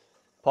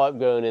pipe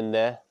going in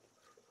there,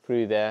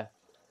 through there.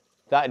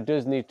 That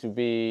does need to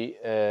be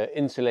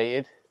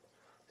insulated.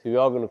 So we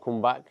are going to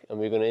come back and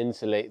we're going to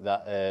insulate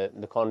that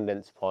the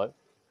condense pipe.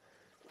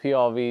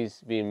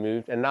 PRV's being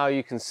moved, and now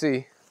you can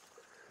see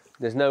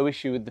there's no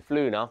issue with the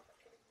flue now.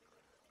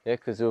 Yeah,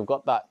 because we've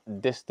got that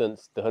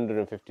distance, the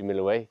 150 mil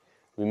away.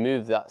 We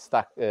moved that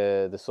stack,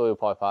 the soil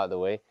pipe out of the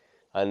way,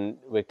 and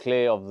we're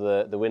clear of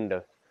the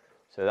window.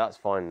 So that's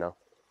fine now.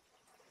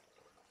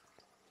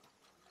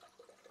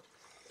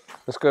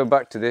 Let's go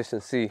back to this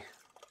and see.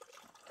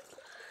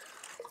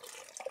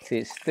 See,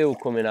 it's still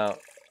coming out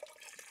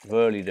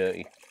really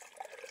dirty.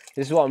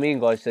 This is what I mean,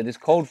 guys. So this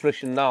cold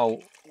flushing now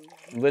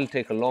will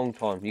take a long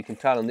time. You can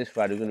tell on this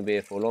rad we're going to be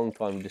here for a long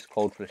time with this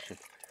cold flushing.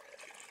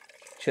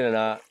 Chilling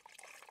out,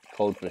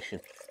 cold flushing.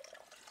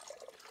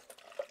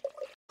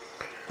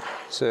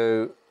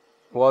 So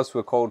whilst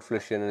we're cold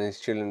flushing and he's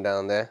chilling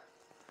down there,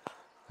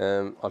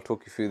 I'll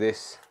talk you through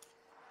this.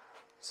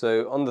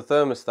 So on the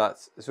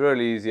thermostats, it's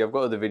really easy. I've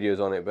got other videos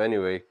on it, but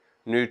anyway,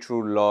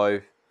 neutral,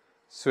 live,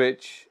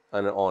 switch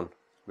and on,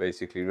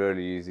 basically,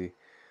 really easy.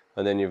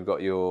 And then you've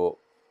got your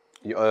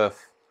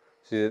earth.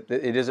 So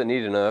it doesn't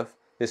need an earth.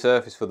 This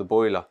earth is for the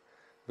boiler,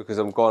 because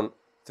I've gone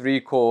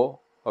 3 core,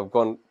 I've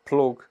gone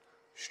plug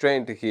straight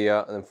into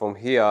here, and then from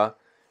here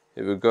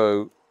it will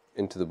go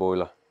into the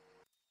boiler.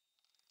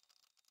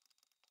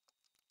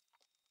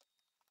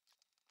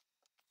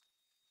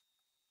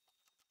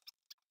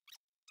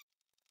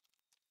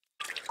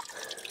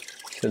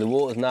 So the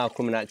water's now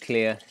coming out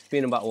clear. It's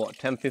been about what,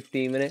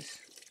 10-15 minutes?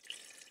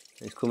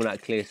 It's coming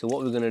out clear. So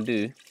what we're going to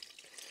do,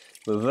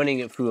 we're running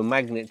it through a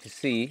magnet to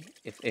see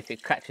if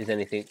it catches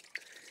anything.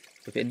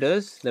 If it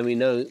does, then we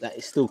know that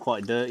it's still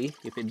quite dirty.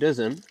 If it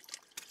doesn't,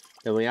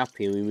 then we're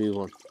happy and we move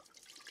on.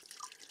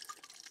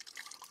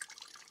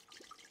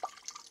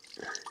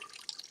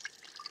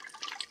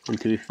 And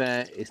to be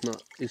fair, it's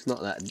not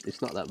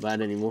that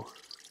bad anymore.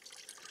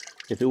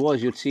 If it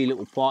was, you'd see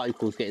little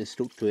particles getting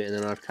stuck to it, and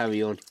then I'd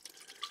carry on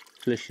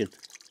flushing.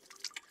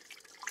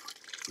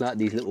 Like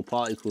these little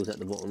particles at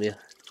the bottom here.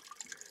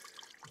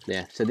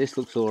 Yeah, so this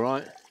looks all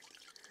right.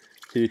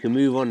 So we can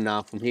move on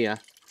now from here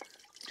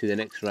to the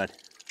next rad.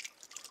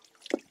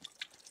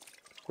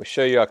 We'll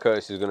show you how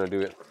Curtis is going to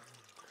do it.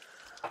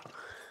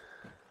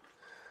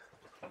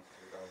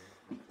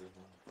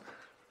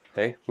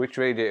 Hey, which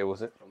radiator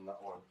was it? From that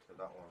one to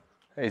that one.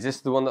 Hey, is this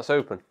the one that's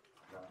open?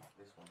 No,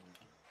 this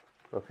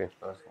one. Okay.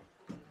 First one.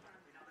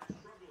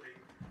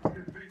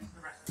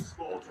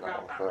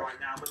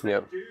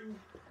 Yep.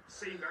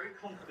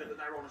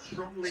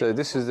 So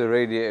this is the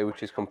radiator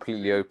which is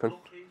completely open.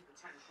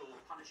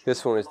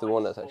 This one is the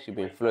one that's actually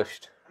been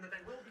flushed.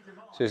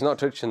 So he's not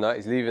touching that,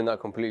 he's leaving that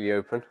completely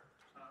open.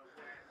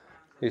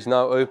 He's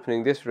now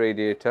opening this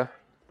radiator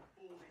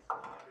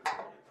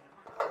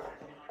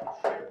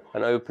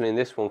and opening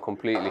this one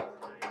completely.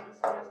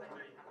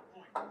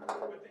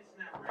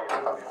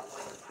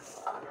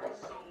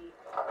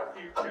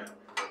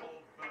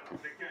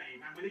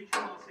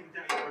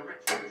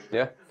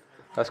 Yeah,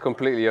 that's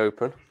completely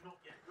open.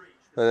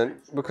 And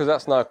then because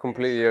that's now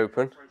completely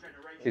open,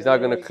 he's now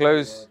going to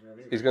close.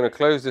 He's going to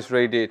close this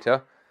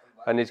radiator,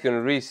 and he's going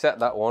to reset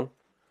that one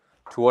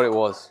to what it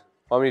was.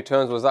 How many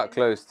turns was that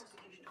closed?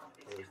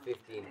 It was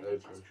 15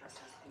 open.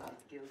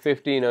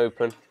 15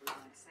 open.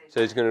 So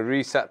he's going to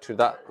reset to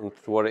that,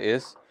 to what it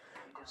is.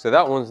 So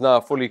that one's now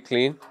fully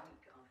clean.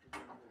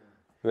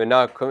 We're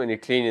now currently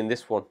cleaning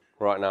this one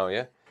right now,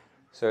 yeah?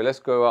 So let's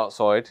go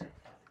outside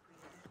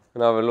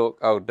and have a look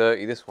how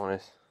dirty this one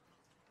is.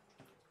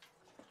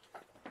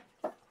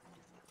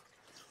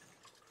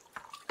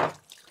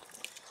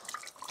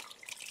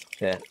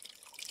 Yeah.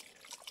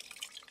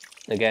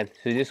 Again,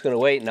 so you're just going to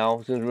wait now.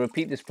 We're going to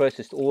repeat this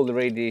process to all the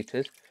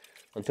radiators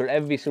until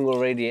every single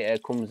radiator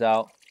comes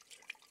out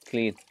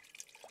clean.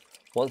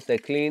 Once they're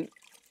clean,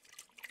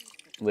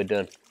 we're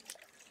done.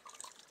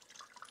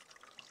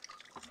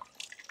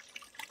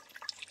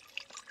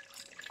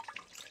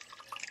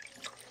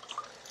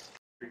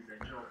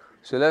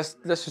 So let's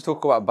just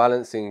talk about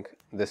balancing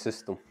the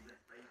system.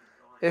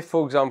 If,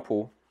 for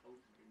example,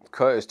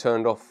 Curtis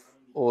turned off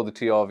all the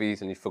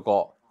TRVs and you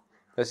forgot,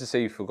 let's just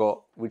say you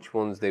forgot which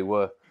ones they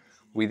were,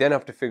 we then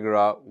have to figure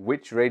out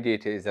which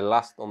radiator is the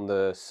last on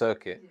the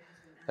circuit,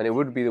 and it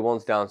would be the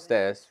ones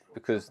downstairs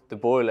because the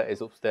boiler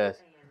is upstairs.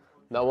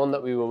 That one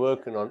that we were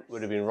working on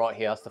would have been right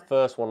here. That's the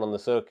first one on the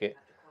circuit.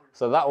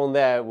 So that one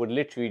there would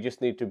literally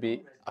just need to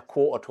be a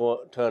quarter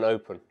turn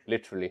open,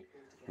 literally.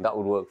 That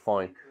would work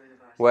fine.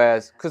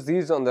 Whereas, because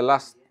these are on the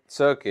last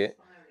circuit,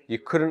 you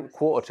couldn't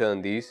quarter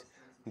turn these.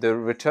 The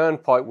return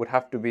pipe would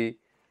have to be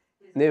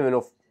near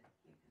enough,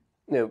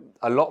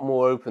 a lot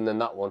more open than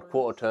that one,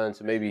 quarter turn,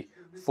 so maybe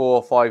 4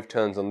 or 5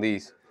 turns on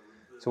these.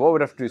 So what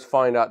we'd have to do is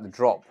find out the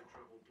drop.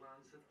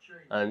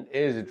 And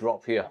here's a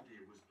drop here.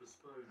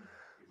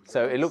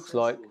 So it looks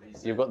like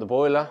you've got the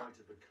boiler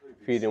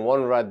feeding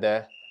one rad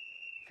there,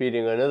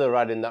 feeding another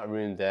rad in that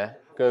room there,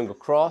 going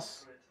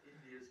across,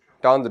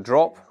 down the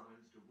drop,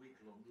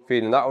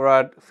 feeding that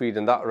rad,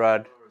 feeding that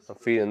rad, and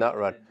feeding that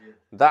rad.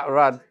 That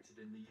rad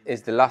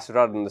is the last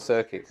rad on the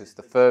circuit because it's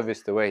the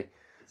furthest away.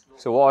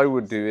 So what I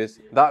would do is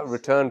that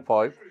return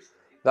pipe,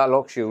 that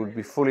lock shield would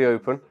be fully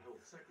open,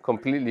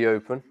 completely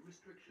open.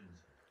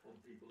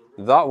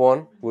 That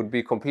one would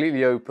be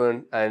completely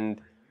open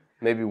and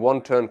maybe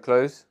one turn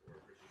close.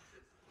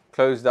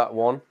 Close that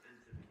one.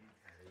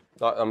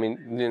 I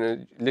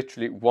mean,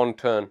 literally one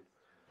turn.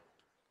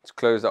 Let's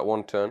close that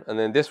one turn. And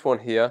then this one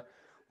here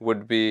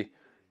would be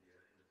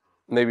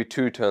maybe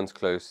 2 turns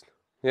closed.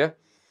 Yeah?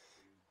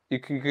 You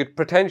could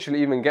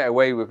potentially even get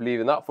away with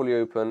leaving that fully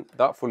open, and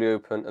that fully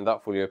open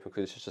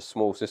because it's just a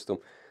small system.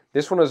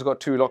 This one has got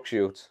 2 lock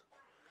shields.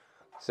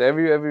 So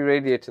every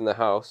radiator in the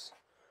house,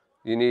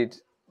 you need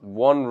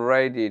 1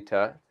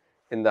 radiator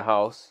in the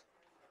house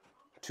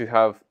to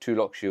have 2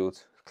 lock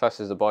shields.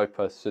 Classed as a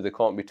bypass, so they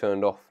can't be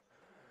turned off.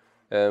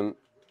 And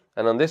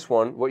on this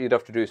one, what you'd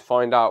have to do is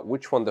find out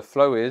which one the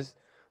flow is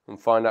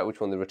and find out which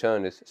one the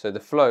return is. So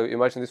the flow,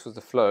 imagine this was the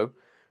flow,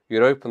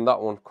 you'd open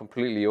that one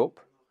completely up.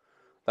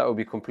 That would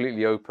be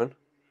completely open.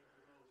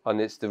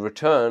 And it's the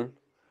return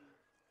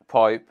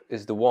pipe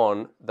is the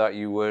one that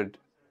you would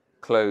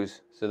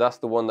close. So that's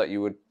the one that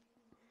you would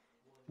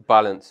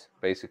balance,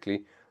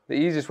 basically. The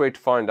easiest way to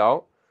find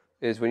out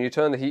is when you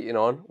turn the heating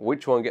on,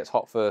 which one gets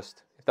hot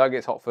first. If that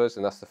gets hot first,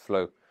 then that's the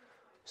flow.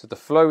 So the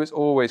flow is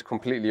always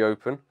completely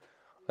open,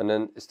 and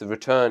then it's the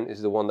return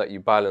is the one that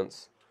you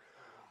balance.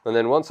 And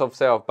then once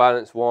I've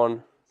balanced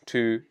 1,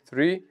 2,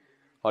 3,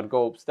 I'd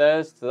go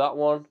upstairs to that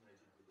one,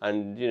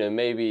 and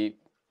maybe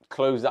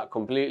close that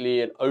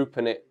completely and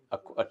open it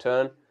a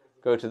turn.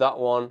 Go to that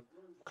one,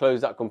 close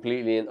that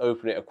completely and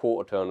open it a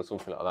quarter turn or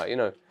something like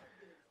that,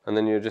 And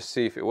then you'll just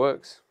see if it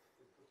works.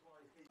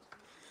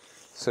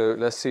 So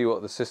let's see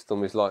what the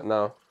system is like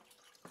now.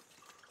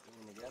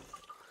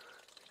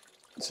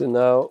 So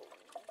now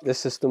this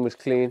system is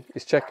clean.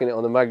 It's checking it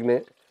on the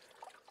magnet.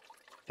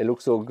 It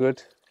looks all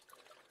good.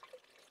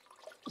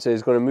 So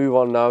it's going to move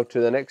on now to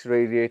the next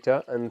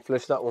radiator and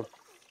flush that one.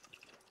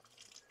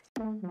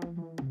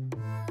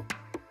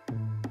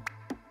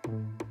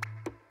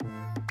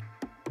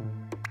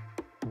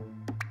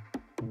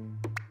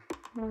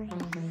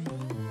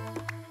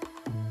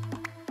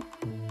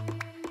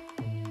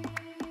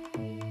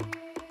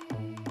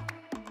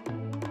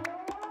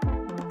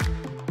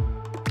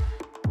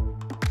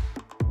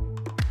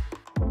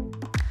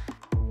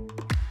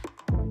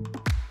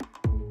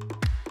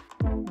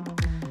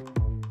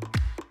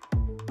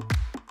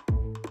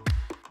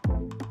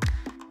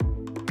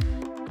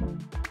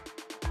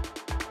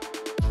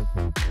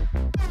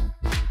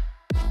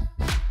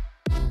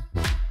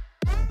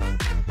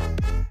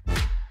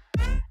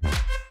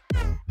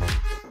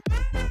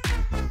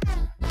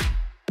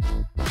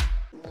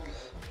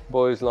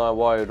 Boys line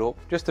wired up,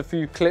 just a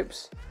few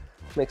clips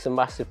makes a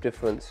massive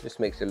difference, just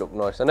makes it look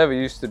nice. I never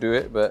used to do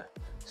it, but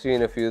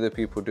seeing a few other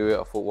people do it,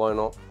 I thought why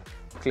not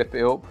clip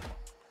it up.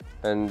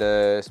 And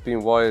it's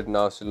been wired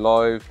now, so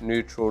live,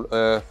 neutral,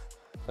 earth,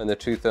 and the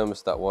 2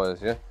 thermostat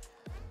wires. Yeah,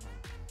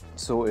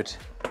 sorted.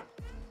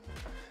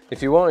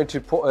 If you wanted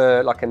to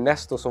put like a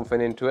nest or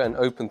something into it and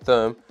open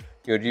therm,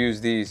 you'd use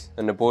these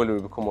and the boiler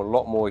would become a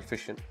lot more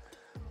efficient.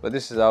 But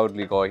this is our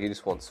elderly guy, he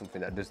just wants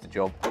something that does the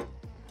job.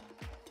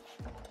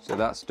 So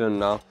that's done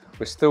now.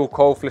 We're still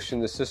cold flushing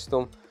the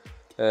system,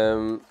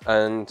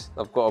 and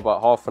I've got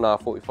about half an hour,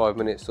 45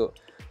 minutes up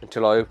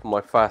until I open my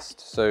fast.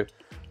 So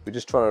we're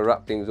just trying to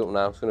wrap things up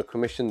now. I'm just going to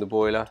commission the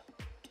boiler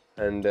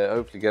and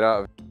hopefully get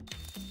out of it.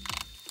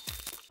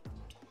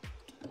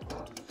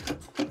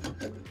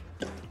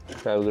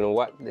 Now we're going to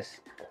whack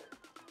this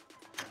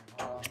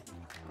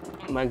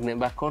magnet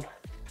back on.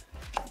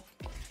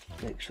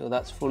 Make sure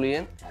that's fully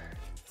in.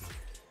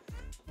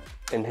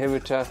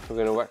 Inhibitor, we're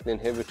going to whack the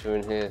inhibitor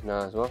in here now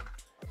as well.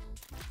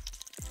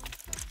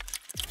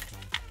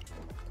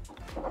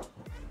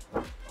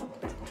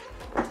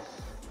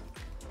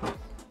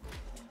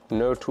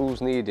 No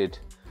tools needed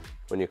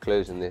when you're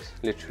closing this,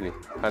 literally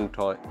hand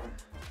tight.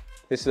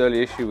 This is the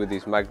only issue with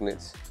these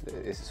magnets,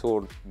 it's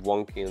all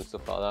wonky and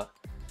stuff like that.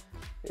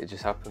 it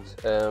just happens.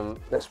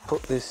 Let's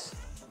put this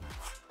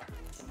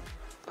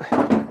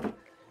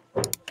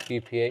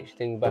GPH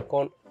thing back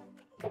on.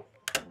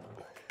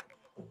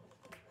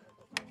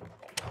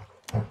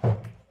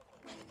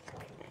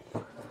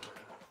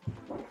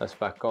 That's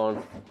back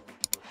on.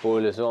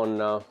 Boiler's on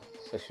now.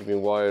 That should be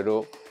wired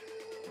up.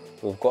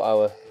 We've got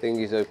our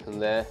thingies open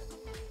there.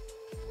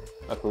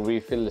 I can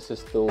refill the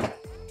system,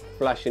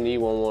 flash an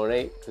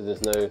E118 because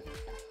there's no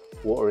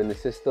water in the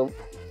system.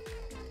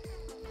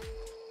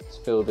 Let's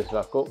fill this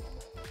back up.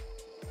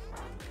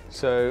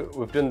 So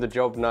we've done the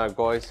job now,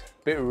 guys.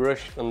 Bit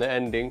rushed on the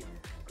ending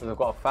because I've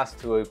got a fast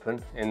to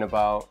open in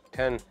about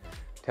 10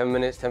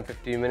 minutes,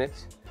 10-15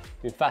 minutes.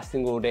 Been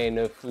fasting all day,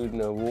 no food,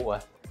 no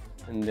water,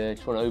 and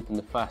just want to open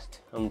the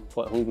fast. I'm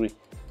quite hungry.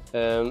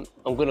 I'm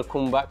gonna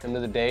come back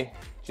another day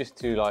just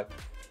to like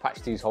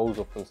patch these holes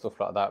up and stuff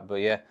like that. But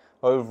yeah,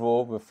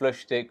 overall we've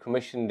flushed it,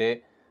 commissioned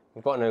it,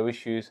 we've got no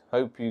issues.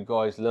 Hope you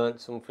guys learnt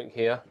something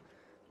here.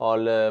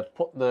 I'll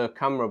put the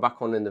camera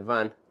back on in the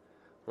van and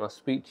I'll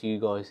speak to you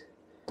guys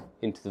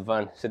into the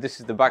van. So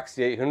this is the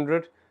Baxi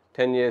 800,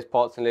 10 years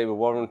parts and labour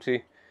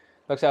warranty.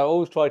 Like I said, I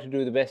always try to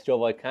do the best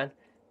job I can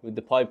with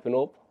the piping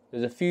up.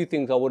 There's a few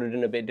things I would have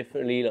done a bit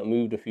differently, like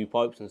moved a few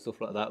pipes and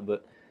stuff like that,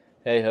 but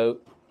hey ho,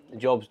 the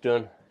job's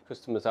done.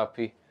 Customer's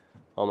happy,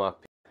 I'm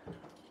happy.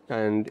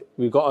 And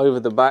we got over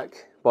the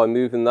back by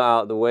moving that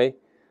out of the way.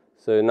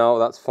 So now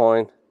that's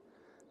fine.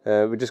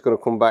 We're just going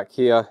to come back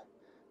here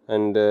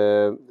and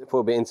put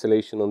a bit of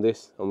insulation on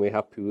this, and we're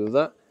happy with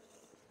that.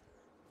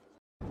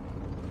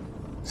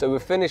 So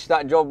we've finished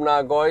that job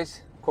now,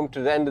 guys. Come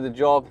to the end of the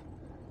job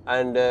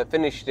and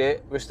finished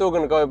it. We're still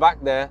going to go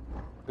back there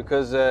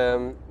because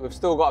we've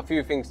still got a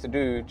few things to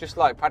do, just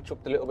like patch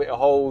up the little bit of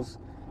holes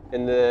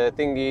in the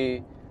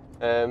thingy.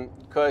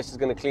 Curtis is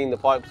going to clean the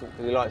pipes up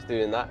because he likes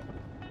doing that,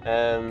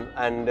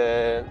 and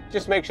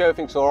just make sure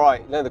everything's all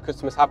right. You know, the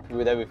customer's happy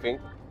with everything.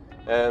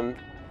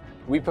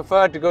 We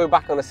prefer to go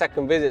back on a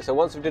second visit, so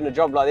once we've done a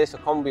job like this, a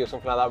combi or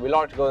something like that, we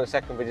like to go on a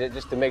second visit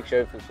just to make sure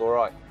everything's all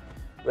right.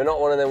 We're not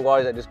one of them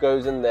guys that just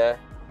goes in there,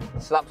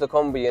 slaps a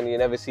combi and you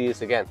never see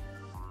us again.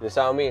 You know what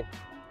I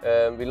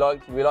mean? We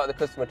like the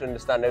customer to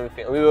understand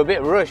everything. And we were a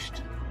bit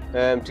rushed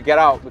to get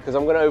out because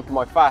I'm going to open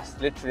my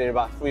fast literally in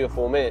about 3 or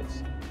 4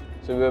 minutes.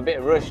 So we were a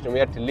bit rushed and we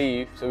had to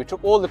leave. So we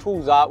took all the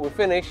tools out, we're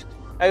finished,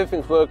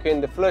 everything's working,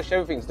 the flush,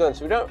 everything's done.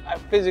 So we don't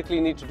physically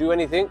need to do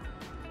anything.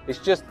 It's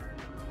just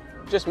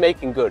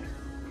making good,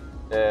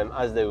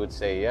 as they would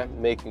say, yeah,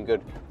 making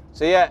good.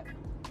 So yeah,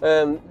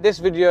 this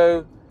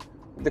video,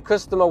 the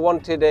customer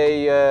wanted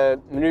a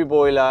new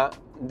boiler.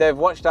 They've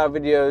watched our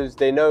videos,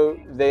 they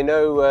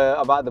know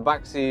about the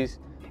Baxis.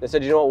 They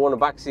said, you know what, I want a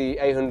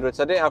Baxi 800.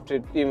 So I didn't have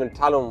to even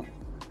tell them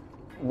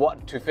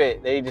what to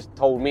fit. They just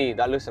told me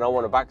that, listen, I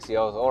want a Baxi.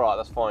 I was all right,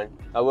 that's fine,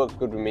 that works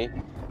good with me.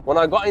 When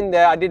I got in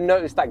there, I did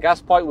notice that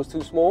gas pipe was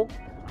too small,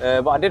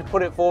 but I did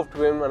put it forth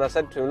to him and I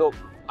said to him, look,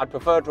 I'd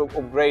prefer to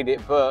upgrade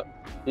it, but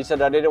he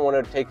said I didn't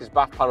want to take his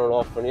back panel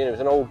off, and you know, he's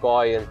an old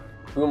guy, and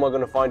who am I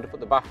going to find to put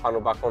the back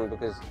panel back on,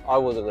 because I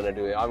wasn't going to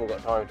do it. I haven't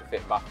got time to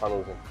fit back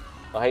panels, and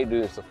I hate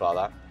doing stuff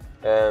like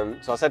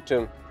that. So I said to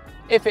him,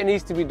 if it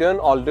needs to be done,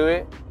 I'll do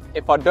it.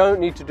 If I don't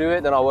need to do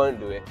it, then I won't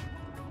do it.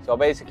 So I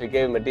basically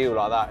gave him a deal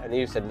like that, and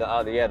he said,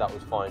 yeah, that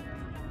was fine.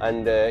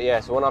 And yeah,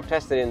 so when I've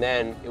tested in the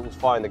end, it was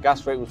fine. The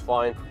gas rate was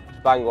fine, it's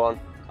bang on.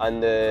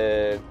 And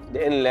the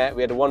inlet,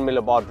 we had a 1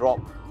 millibar drop,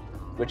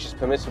 which is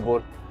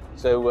permissible.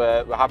 So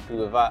we're happy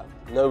with that.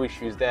 No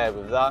issues there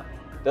with that.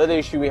 The other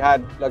issue we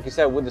had, like you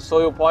said, with the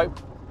soil pipe,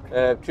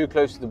 too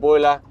close to the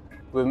boiler.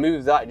 We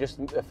moved that just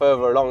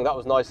further along. That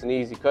was nice and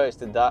easy. Curtis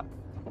did that.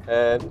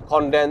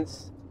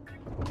 Condense,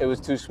 it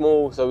was too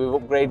small, so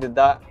we've upgraded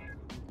that.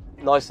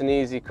 Nice and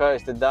easy.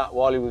 Curtis did that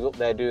while he was up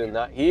there doing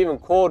that. He even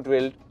core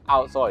drilled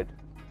outside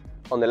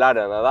on the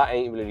ladder. Now that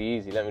ain't really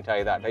easy, let me tell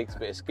you that. It takes a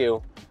bit of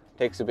skill,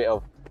 takes a bit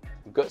of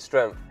gut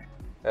strength.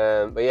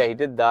 But yeah, he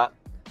did that,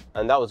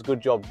 and that was a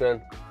good job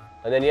done.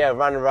 And then yeah,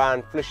 ran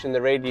around flushing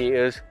the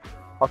radiators.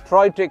 I've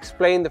tried to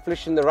explain the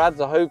flushing the rads.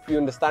 I hope you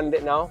understand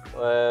it now.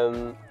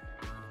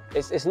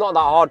 It's not that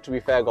hard, to be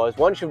fair, guys.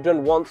 Once you've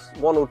done one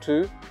or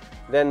two,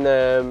 then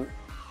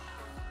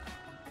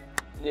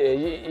yeah,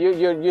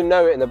 you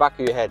know it in the back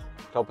of your head,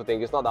 type of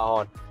thing. It's not that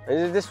hard.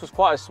 And this was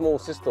quite a small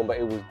system, but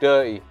it was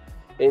dirty.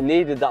 It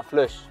needed that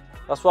flush.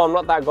 That's why I'm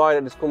not that guy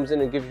that just comes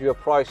in and gives you a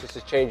price just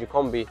to change your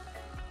combi.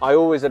 I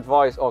always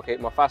advise, okay,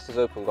 my fast is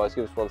open, guys,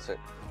 give us 1 sec.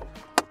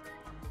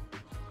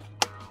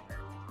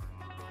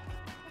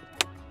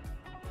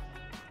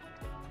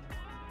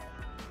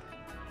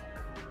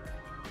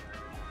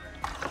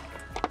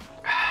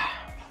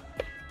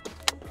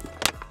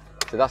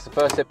 So that's the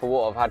first sip of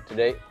water I've had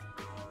today.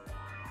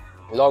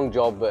 Long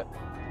job, but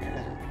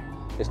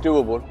it's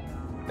doable.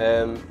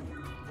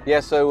 Yeah,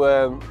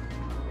 so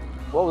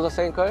what was I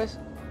saying, Curtis?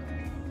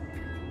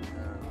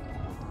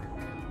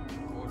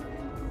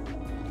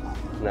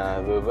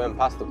 Nah, we went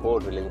past the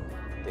core drilling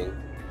thing.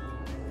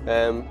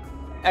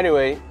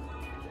 Anyway,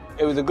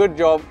 it was a good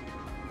job.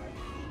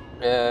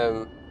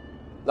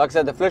 Like I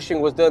said, the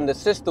flushing was done. The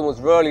system was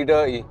really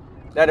dirty.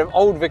 They had an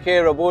old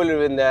Vokera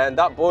boiler in there, and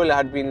that boiler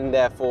had been in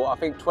there for, I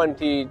think,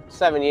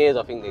 27 years,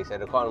 I think they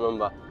said, I can't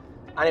remember.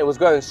 And it was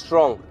going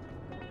strong.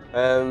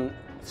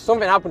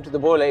 Something happened to the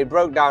boiler, it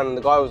broke down, and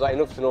the guy was like,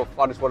 enough's enough,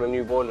 I just want a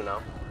new boiler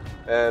now.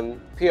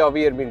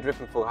 PRV had been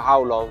dripping for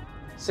how long?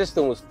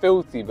 System was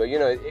filthy, but you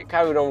know, it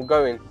carried on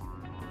going.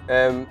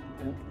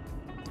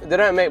 They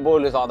don't make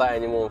boilers like that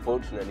anymore,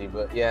 unfortunately,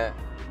 but yeah.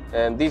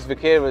 These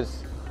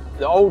Vokeras,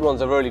 the old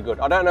ones are really good.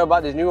 I don't know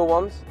about these newer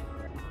ones.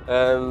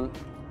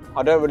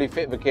 I don't really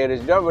fit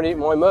Vokeras.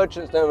 My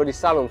merchants don't really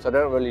sell them, so I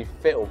don't really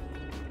fit them.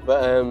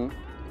 But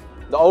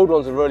the old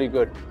ones are really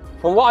good.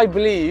 From what I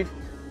believe,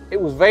 it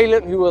was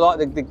Valiant who were like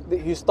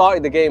who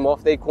started the game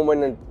off. They come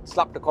in and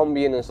slap the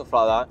Combi in and stuff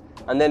like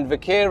that, and then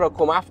Vokera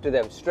come after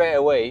them straight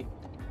away,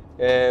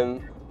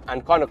 and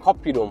kind of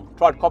copied them.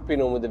 Tried copying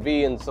them with the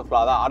V and stuff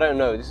like that. I don't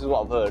know. This is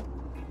what I've heard.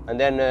 And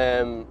then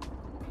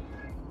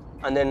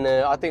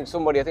I think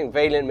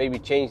Valiant maybe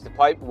changed the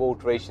pipe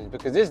alterations,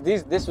 because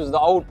this was the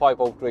old pipe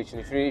alteration.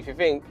 If you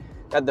think,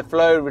 it had the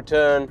flow,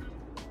 return,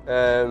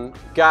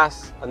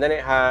 gas, and then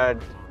it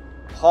had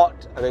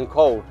hot and then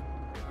cold.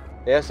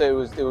 Yeah, so it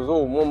was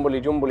all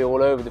mumbly jumbly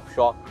all over the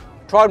shop.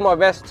 Tried my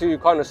best to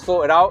kind of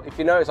sort it out. If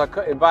you notice, I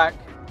cut it back,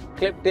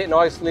 clipped it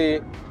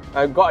nicely,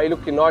 and got it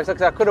looking nice. Like I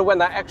said, I could have went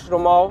that extra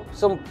mile.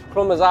 Some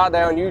plumbers out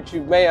there on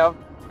YouTube may have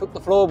took the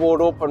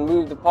floorboard up and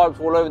moved the pipes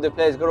all over the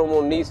place, got them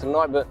all neat and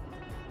nice, but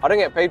I don't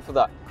get paid for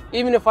that.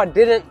 Even if I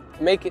didn't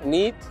make it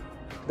neat,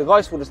 the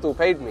guys would have still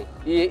paid me.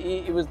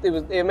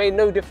 It made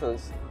no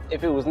difference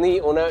if it was neat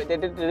or no. They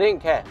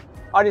didn't care.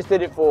 I just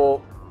did it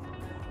for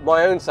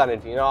my own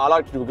sanity. You know, I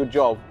like to do a good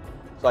job,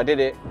 so I did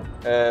it,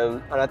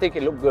 and I think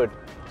it looked good.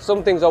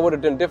 Some things I would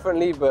have done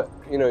differently, but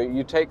you know,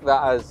 you take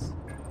that as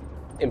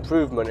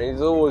improvement, and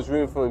there's always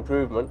room for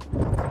improvement.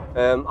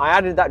 I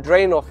added that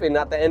drain off in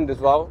at the end as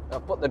well. I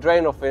put the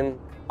drain off in.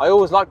 I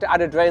always like to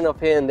add a drain off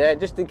here and there,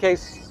 just in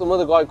case some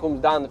other guy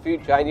comes down in the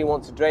future and he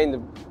wants to drain the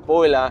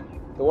boiler.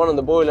 The one on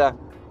the boiler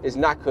is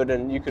knackered,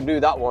 and you can do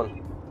that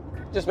one.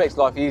 It just makes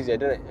life easier,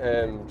 doesn't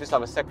it? Just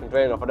have a second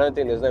drain off. I don't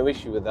think there's no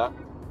issue with that.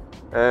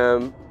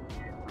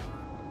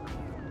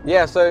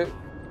 Yeah, so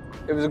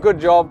it was a good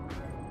job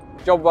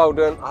well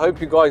done. I hope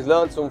you guys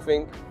learned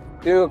something.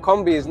 Doing a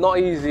Combi is not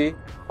easy.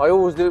 I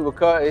always do it with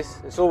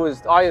Curtis.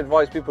 I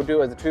advise people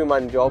do it as a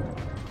two-man job.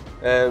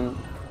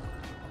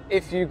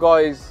 If you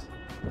guys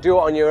do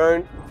it on your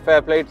own,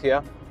 fair play to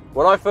you.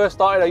 When I first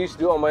started, I used to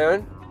do it on my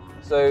own.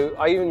 So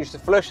I even used to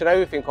flush and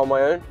everything on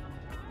my own.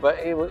 But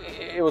it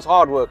was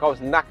hard work. I was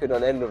knackered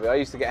on the end of it. I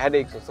used to get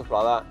headaches and stuff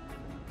like that.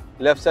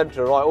 Left,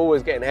 centre, right,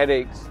 always getting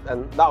headaches.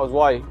 And that was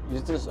why. You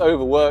just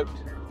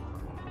overworked.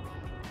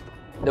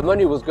 The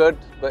money was good,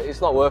 but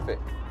it's not worth it.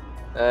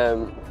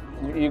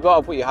 You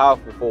gotta put your house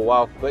before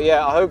wow. But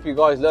yeah, I hope you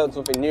guys learned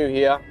something new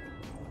here.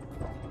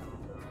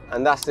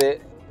 And that's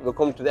it. We'll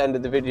come to the end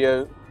of the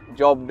video.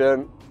 Job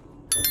done.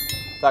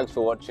 Thanks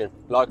for watching.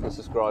 Like and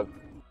subscribe.